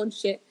with your own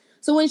shit.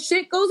 So when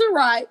shit goes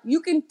awry,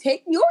 you can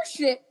take your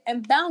shit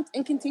and bounce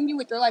and continue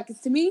with your life.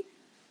 Because to me,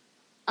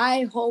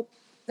 I hope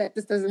that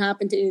this doesn't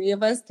happen to any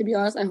of us, to be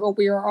honest. I hope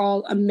we are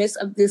all a miss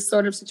of this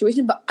sort of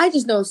situation. But I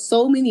just know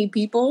so many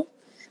people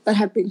that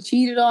have been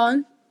cheated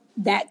on,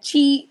 that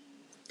cheat,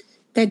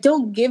 that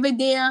don't give a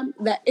damn,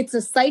 that it's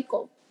a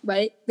cycle,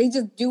 right? They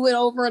just do it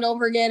over and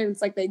over again. And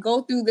it's like they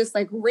go through this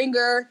like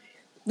ringer.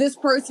 This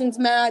person's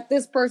mad.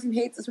 This person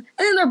hates this. And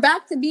then they're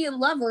back to being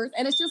lovers.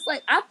 And it's just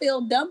like, I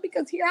feel dumb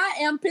because here I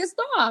am pissed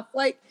off.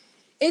 Like,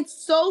 it's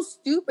so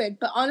stupid.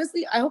 But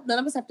honestly, I hope none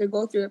of us have to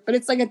go through it. But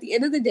it's like at the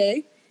end of the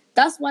day,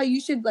 that's why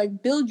you should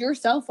like build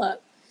yourself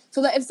up.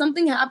 So that if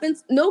something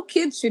happens, no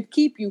kids should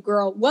keep you,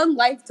 girl. One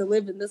life to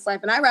live in this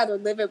life. And I'd rather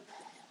live it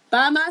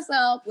by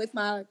myself with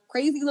my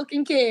crazy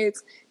looking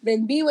kids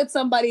than be with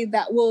somebody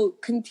that will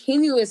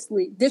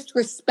continuously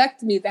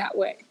disrespect me that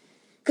way.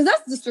 Cause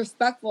that's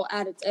disrespectful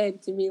at its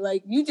end to me.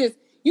 Like you just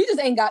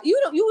ain't got, you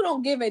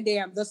don't give a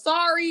damn. The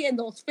sorry and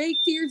those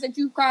fake tears that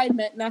you cried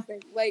meant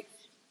nothing. Like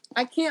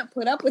I can't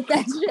put up with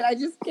that shit. I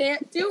just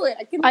can't do it.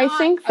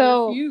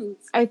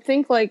 I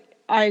think like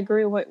I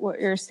agree with what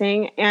you're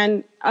saying.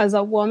 And as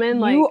a woman,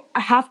 you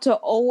have to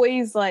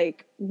always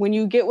like, when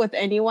you get with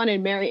anyone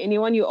and marry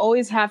anyone, you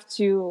always have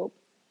to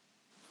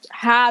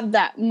have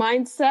that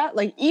mindset.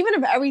 Like, even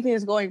if everything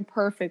is going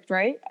perfect,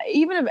 right?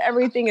 Even if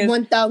everything is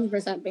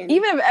 1000%, Bandy.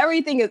 Even if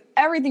everything is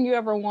everything you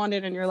ever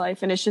wanted in your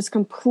life and it's just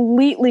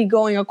completely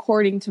going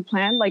according to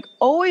plan, like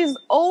always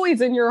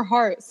in your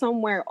heart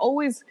somewhere,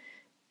 always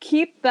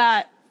keep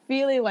that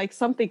feeling like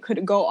something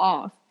could go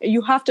off.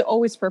 You have to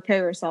always prepare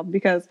yourself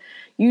because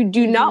you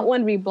do not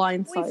want to be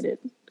blindsided.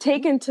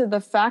 Take into the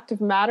fact of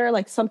matter,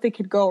 like something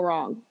could go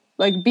wrong.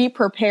 Like be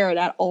prepared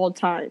at all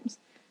times.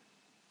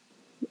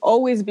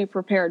 Always be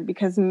prepared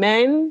because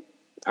men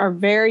are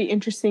very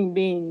interesting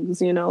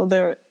beings. You know,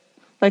 they're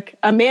like,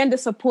 a man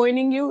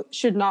disappointing you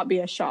should not be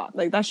a shock.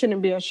 Like, that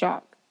shouldn't be a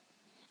shock.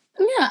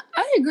 Yeah,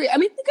 I agree. I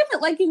mean, think of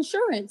it like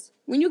insurance.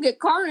 When you get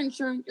car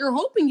insurance, you're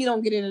hoping you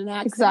don't get in an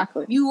accident.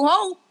 Exactly. You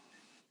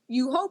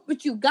hope,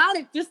 but you got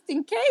it just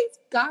in case.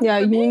 God yeah,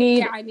 forbid. you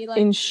need like,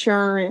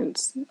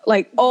 insurance.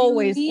 Like,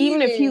 always,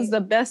 even if he's it.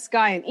 the best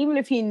guy, and even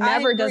if he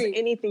never does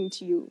anything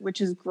to you,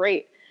 which is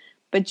great,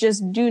 but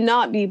just do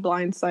not be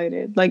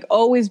blindsided. Like,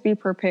 always be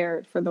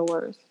prepared for the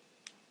worst.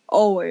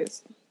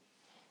 Always.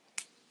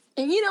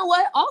 And you know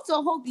what?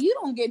 Also hope you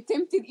don't get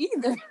tempted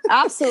either.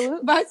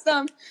 Absolutely. by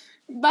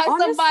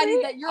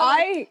somebody that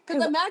you're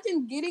because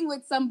imagine getting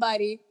with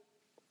somebody,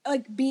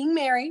 like being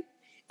married,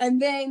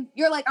 and then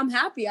you're like, I'm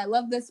happy. I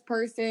love this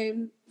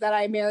person that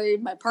I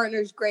married. My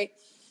partner's great.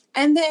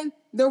 And then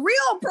the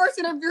real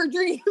person of your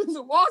dreams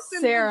walks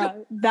in. Sarah,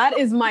 that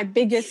is my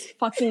biggest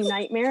fucking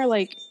nightmare.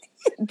 Like,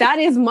 that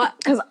is my,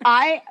 because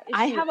I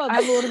have a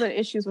little bit of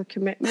issues with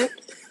commitment,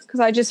 because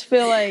I just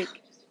feel like,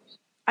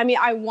 I mean,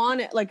 I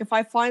want it. Like, if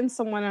I find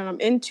someone and I'm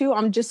into,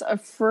 I'm just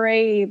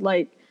afraid,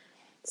 like,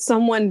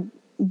 someone,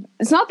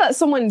 it's not that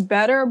someone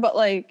better, but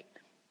like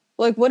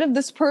what if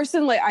this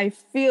person, like, I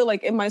feel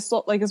like in my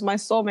soul, like, is my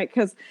soulmate?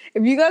 Because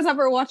if you guys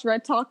ever watch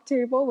Red Talk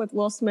Table with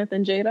Will Smith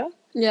and Jada,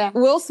 yeah,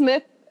 Will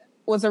Smith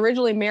was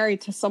originally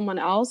married to someone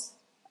else.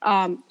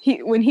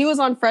 When he was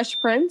on Fresh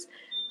Prince,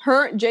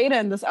 Jada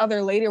and this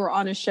other lady were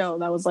on a show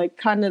that was like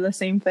kind of the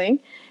same thing,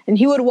 and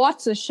he would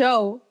watch the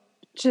show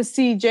to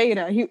see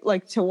Jada.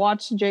 To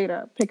watch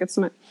Jada Pinkett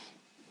Smith,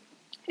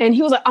 and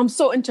he was like, I'm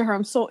so into her.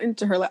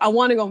 Like, I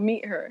want to go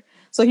meet her.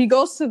 So he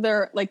goes to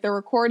their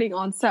recording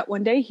on set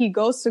one day. He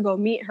goes to go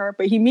meet her,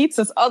 but he meets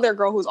this other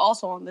girl who's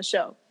also on the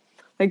show.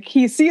 Like,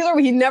 he sees her,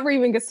 but he never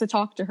even gets to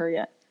talk to her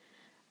yet.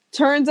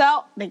 Turns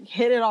out they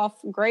hit it off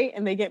great,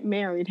 and they get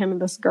married, him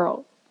and this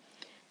girl.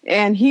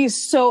 And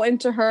he's so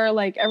into her,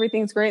 like,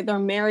 everything's great. They're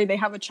married. They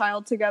have a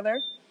child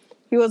together.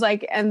 He was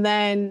like, and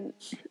then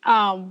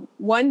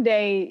one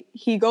day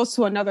he goes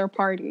to another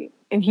party,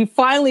 and he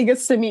finally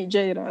gets to meet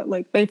Jada.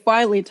 Like, they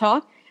finally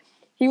talk.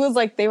 He was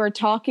like, they were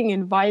talking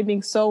and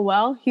vibing so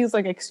well. He was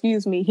like,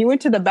 excuse me. He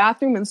went to the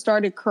bathroom and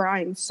started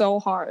crying so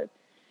hard.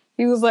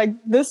 He was like,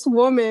 this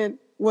woman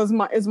is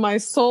my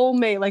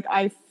soulmate. Like,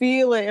 I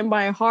feel it in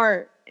my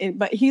heart.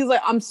 But he's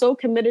like, I'm so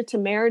committed to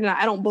marriage, and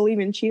I don't believe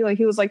in cheating. Like,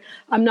 he was like,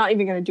 I'm not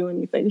even going to do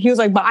anything. He was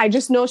like, but I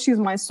just know she's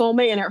my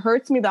soulmate, and it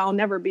hurts me that I'll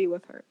never be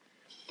with her.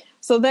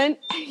 So then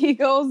he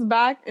goes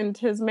back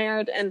into his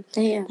marriage, and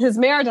his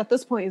marriage at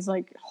this point is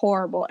like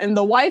horrible. And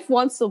the wife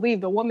wants to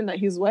leave, the woman that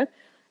he's with,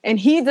 and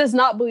he does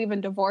not believe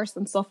in divorce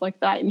and stuff like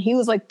that. And he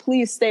was like,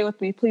 please stay with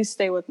me. Please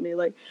stay with me.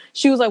 Like,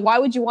 she was like, why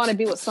would you want to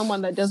be with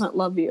someone that doesn't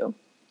love you?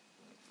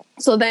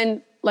 So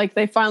then, like,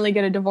 they finally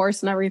get a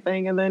divorce and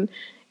everything. And then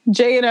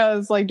Jada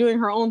is like doing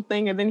her own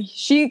thing. And then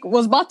she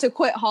was about to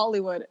quit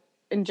Hollywood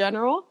in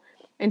general.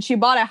 And she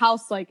bought a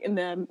house like in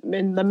the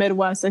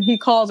Midwest. And he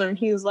calls her and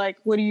he's like,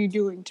 what are you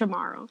doing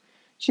tomorrow?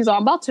 She's like,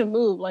 I'm about to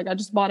move. Like, I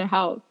just bought a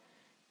house.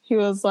 He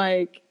was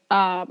like,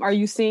 are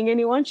you seeing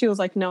anyone? She was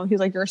like, no. He's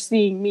like, you're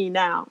seeing me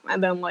now.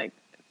 And then, like,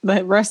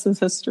 the rest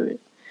is history.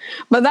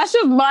 But that's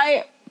just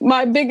my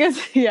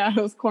biggest, yeah, it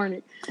was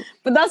corny.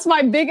 But that's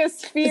my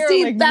biggest fear.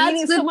 See, like, that's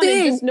meeting the someone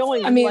thing. and just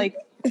knowing, I mean, like,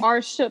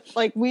 our ship,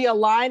 like, we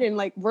align and,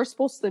 like, we're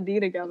supposed to be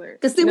together.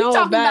 Because we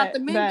talking about the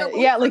men that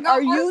yeah, like, are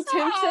you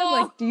tempted?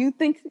 Like, do you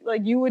think,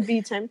 like, you would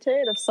be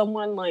tempted if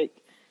someone, like,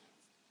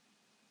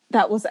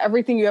 that was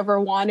everything you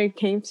ever wanted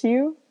came to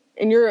you?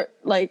 And you're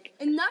like,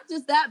 and not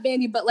just that,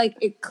 Bandy, but like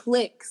it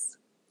clicks.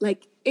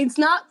 Like, it's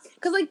not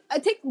because, like, I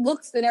take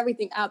looks and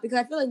everything out because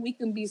I feel like we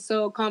can be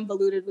so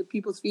convoluted with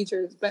people's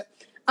features. But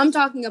I'm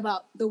talking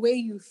about the way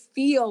you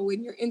feel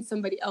when you're in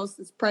somebody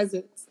else's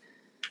presence.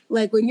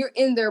 Like, when you're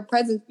in their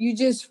presence, you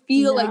just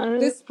feel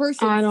like this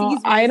person sees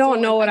me. I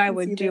don't know what I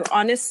would do,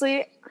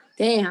 honestly.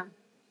 Damn.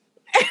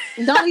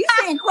 No, you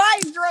ain't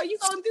crying, girl. You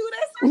gonna do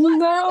this?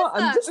 No,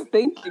 I'm just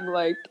thinking,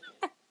 like.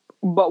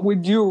 But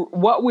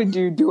what would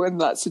you do in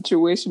that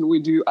situation?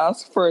 Would you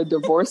ask for a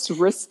divorce,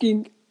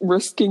 risking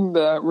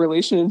the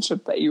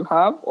relationship that you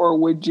have, or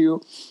would you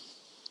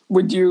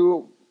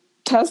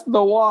test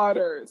the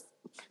waters?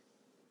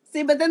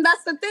 See, but then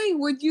that's the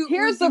thing.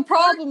 Here's the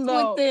problem,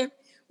 though,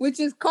 which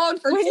is called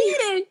for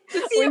cheating.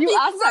 When you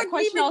asked that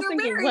question, I was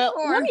thinking, well,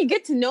 let me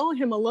get to know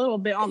him a little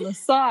bit on the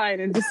side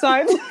and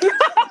decide. That's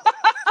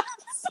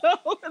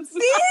what I'm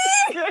saying.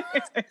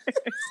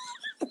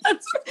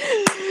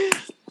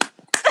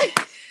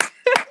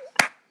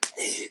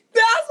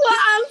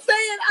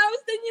 I was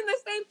thinking the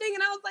same thing,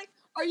 and I was like,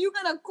 are you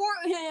gonna court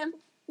him,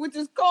 which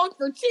is called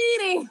for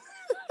cheating,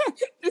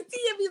 to see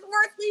if he's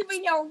worth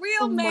leaving your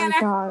real man?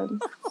 Oh my God.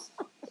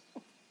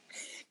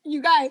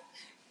 You guys,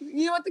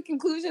 you know what the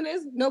conclusion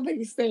is?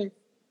 Nobody's safe.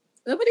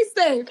 Nobody's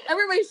safe.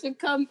 Everybody should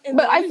come in.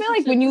 But I feel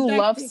like when you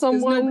love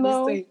someone,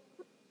 though, safe.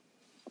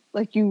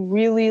 Like, you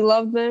really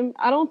love them,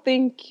 I don't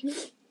think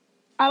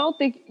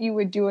you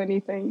would do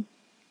anything.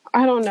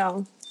 I don't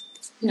know.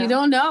 You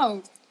don't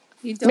know.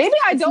 Maybe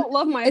I don't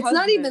love my husband. It's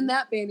not even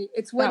that, Bandy.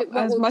 It's what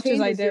as much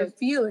as I did.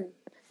 Feeling.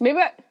 Maybe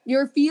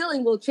your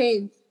feeling will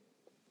change.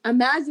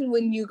 Imagine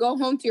when you go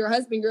home to your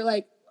husband, you're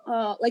like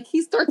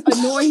he starts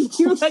annoying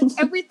you, like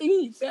everything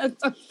he says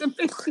starts to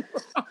piss you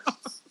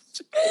off.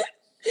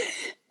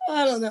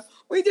 I don't know.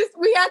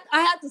 I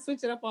had to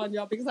switch it up on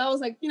y'all because I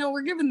was like,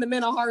 we're giving the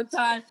men a hard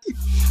time.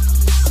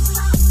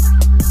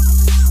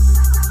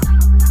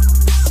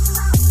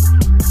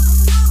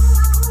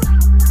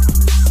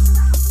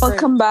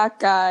 Welcome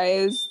back,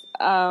 guys.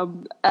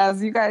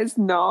 As you guys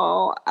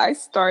know, I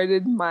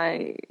started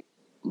my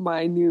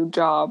new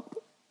job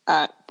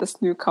at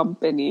this new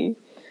company,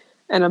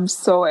 and I'm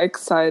so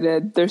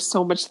excited. There's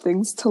so much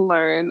things to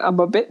learn. I'm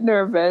a bit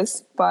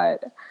nervous,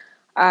 but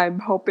I'm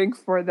hoping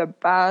for the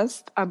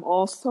best. I'm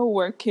also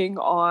working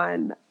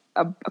on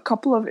a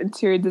couple of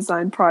interior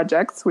design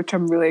projects, which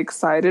I'm really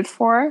excited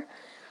for.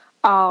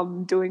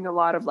 Doing a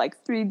lot of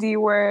 3D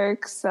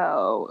work,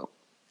 so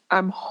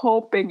I'm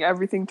hoping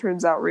everything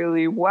turns out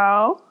really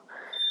well.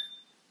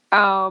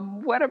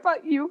 What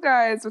about you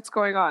guys? What's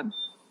going on?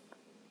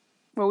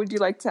 What would you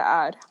like to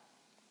add?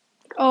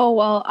 Oh,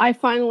 well, I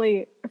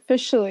finally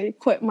officially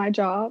quit my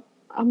job.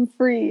 I'm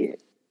free.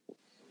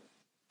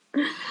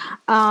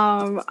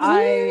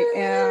 I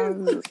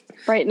am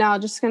right now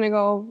just going to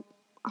go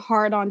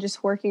hard on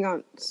just working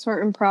on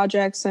certain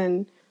projects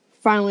and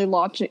finally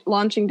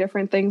launching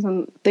different things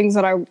and things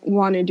that I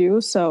want to do.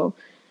 So,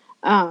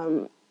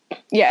 yeah,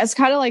 it's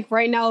kind of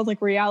right now,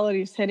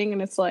 reality is hitting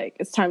and it's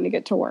time to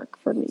get to work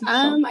for me. So.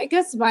 I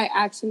guess my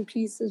action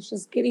piece is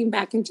just getting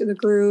back into the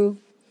groove.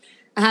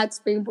 I had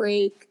spring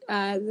break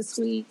this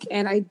week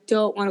and I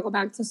don't want to go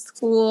back to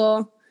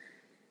school.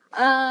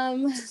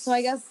 So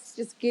I guess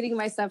just getting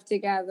myself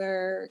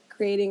together,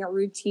 creating a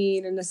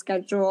routine and a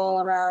schedule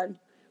around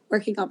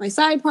working on my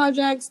side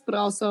projects, but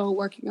also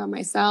working on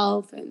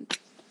myself and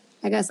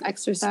I guess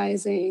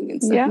exercising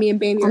and stuff. Yeah. Me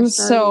and Banny are starting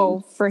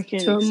so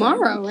freaking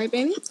tomorrow, excited. Right,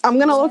 Banny? I'm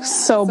gonna look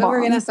so bomb.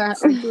 We're gonna start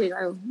doing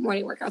our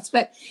morning workouts.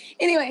 But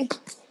anyway,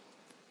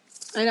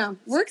 I know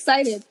we're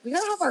excited. We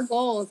gotta have our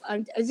goals.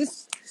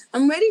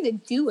 I'm ready to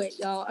do it,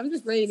 y'all. I'm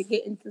just ready to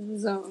get into the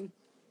zone.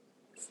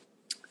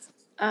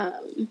 But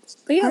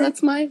yeah,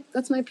 that's my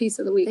piece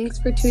of the week. Thanks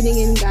for tuning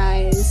in,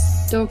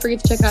 guys. Don't forget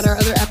to check out our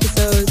other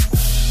episodes.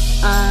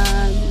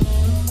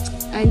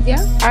 And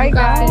yeah. All right,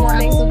 guys.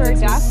 Thanks for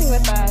dancing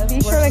with us. Be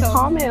sure to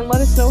comment and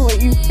let us know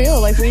what you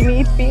feel. We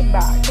need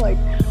feedback.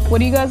 What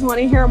do you guys want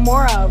to hear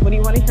more of? What do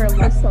you want to hear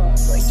less of?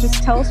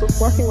 Just tell us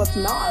what's working, what's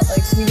not.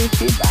 We need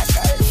feedback,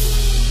 guys.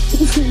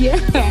 Yeah.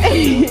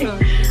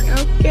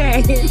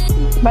 Okay.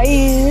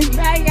 Bye.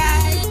 Bye, guys.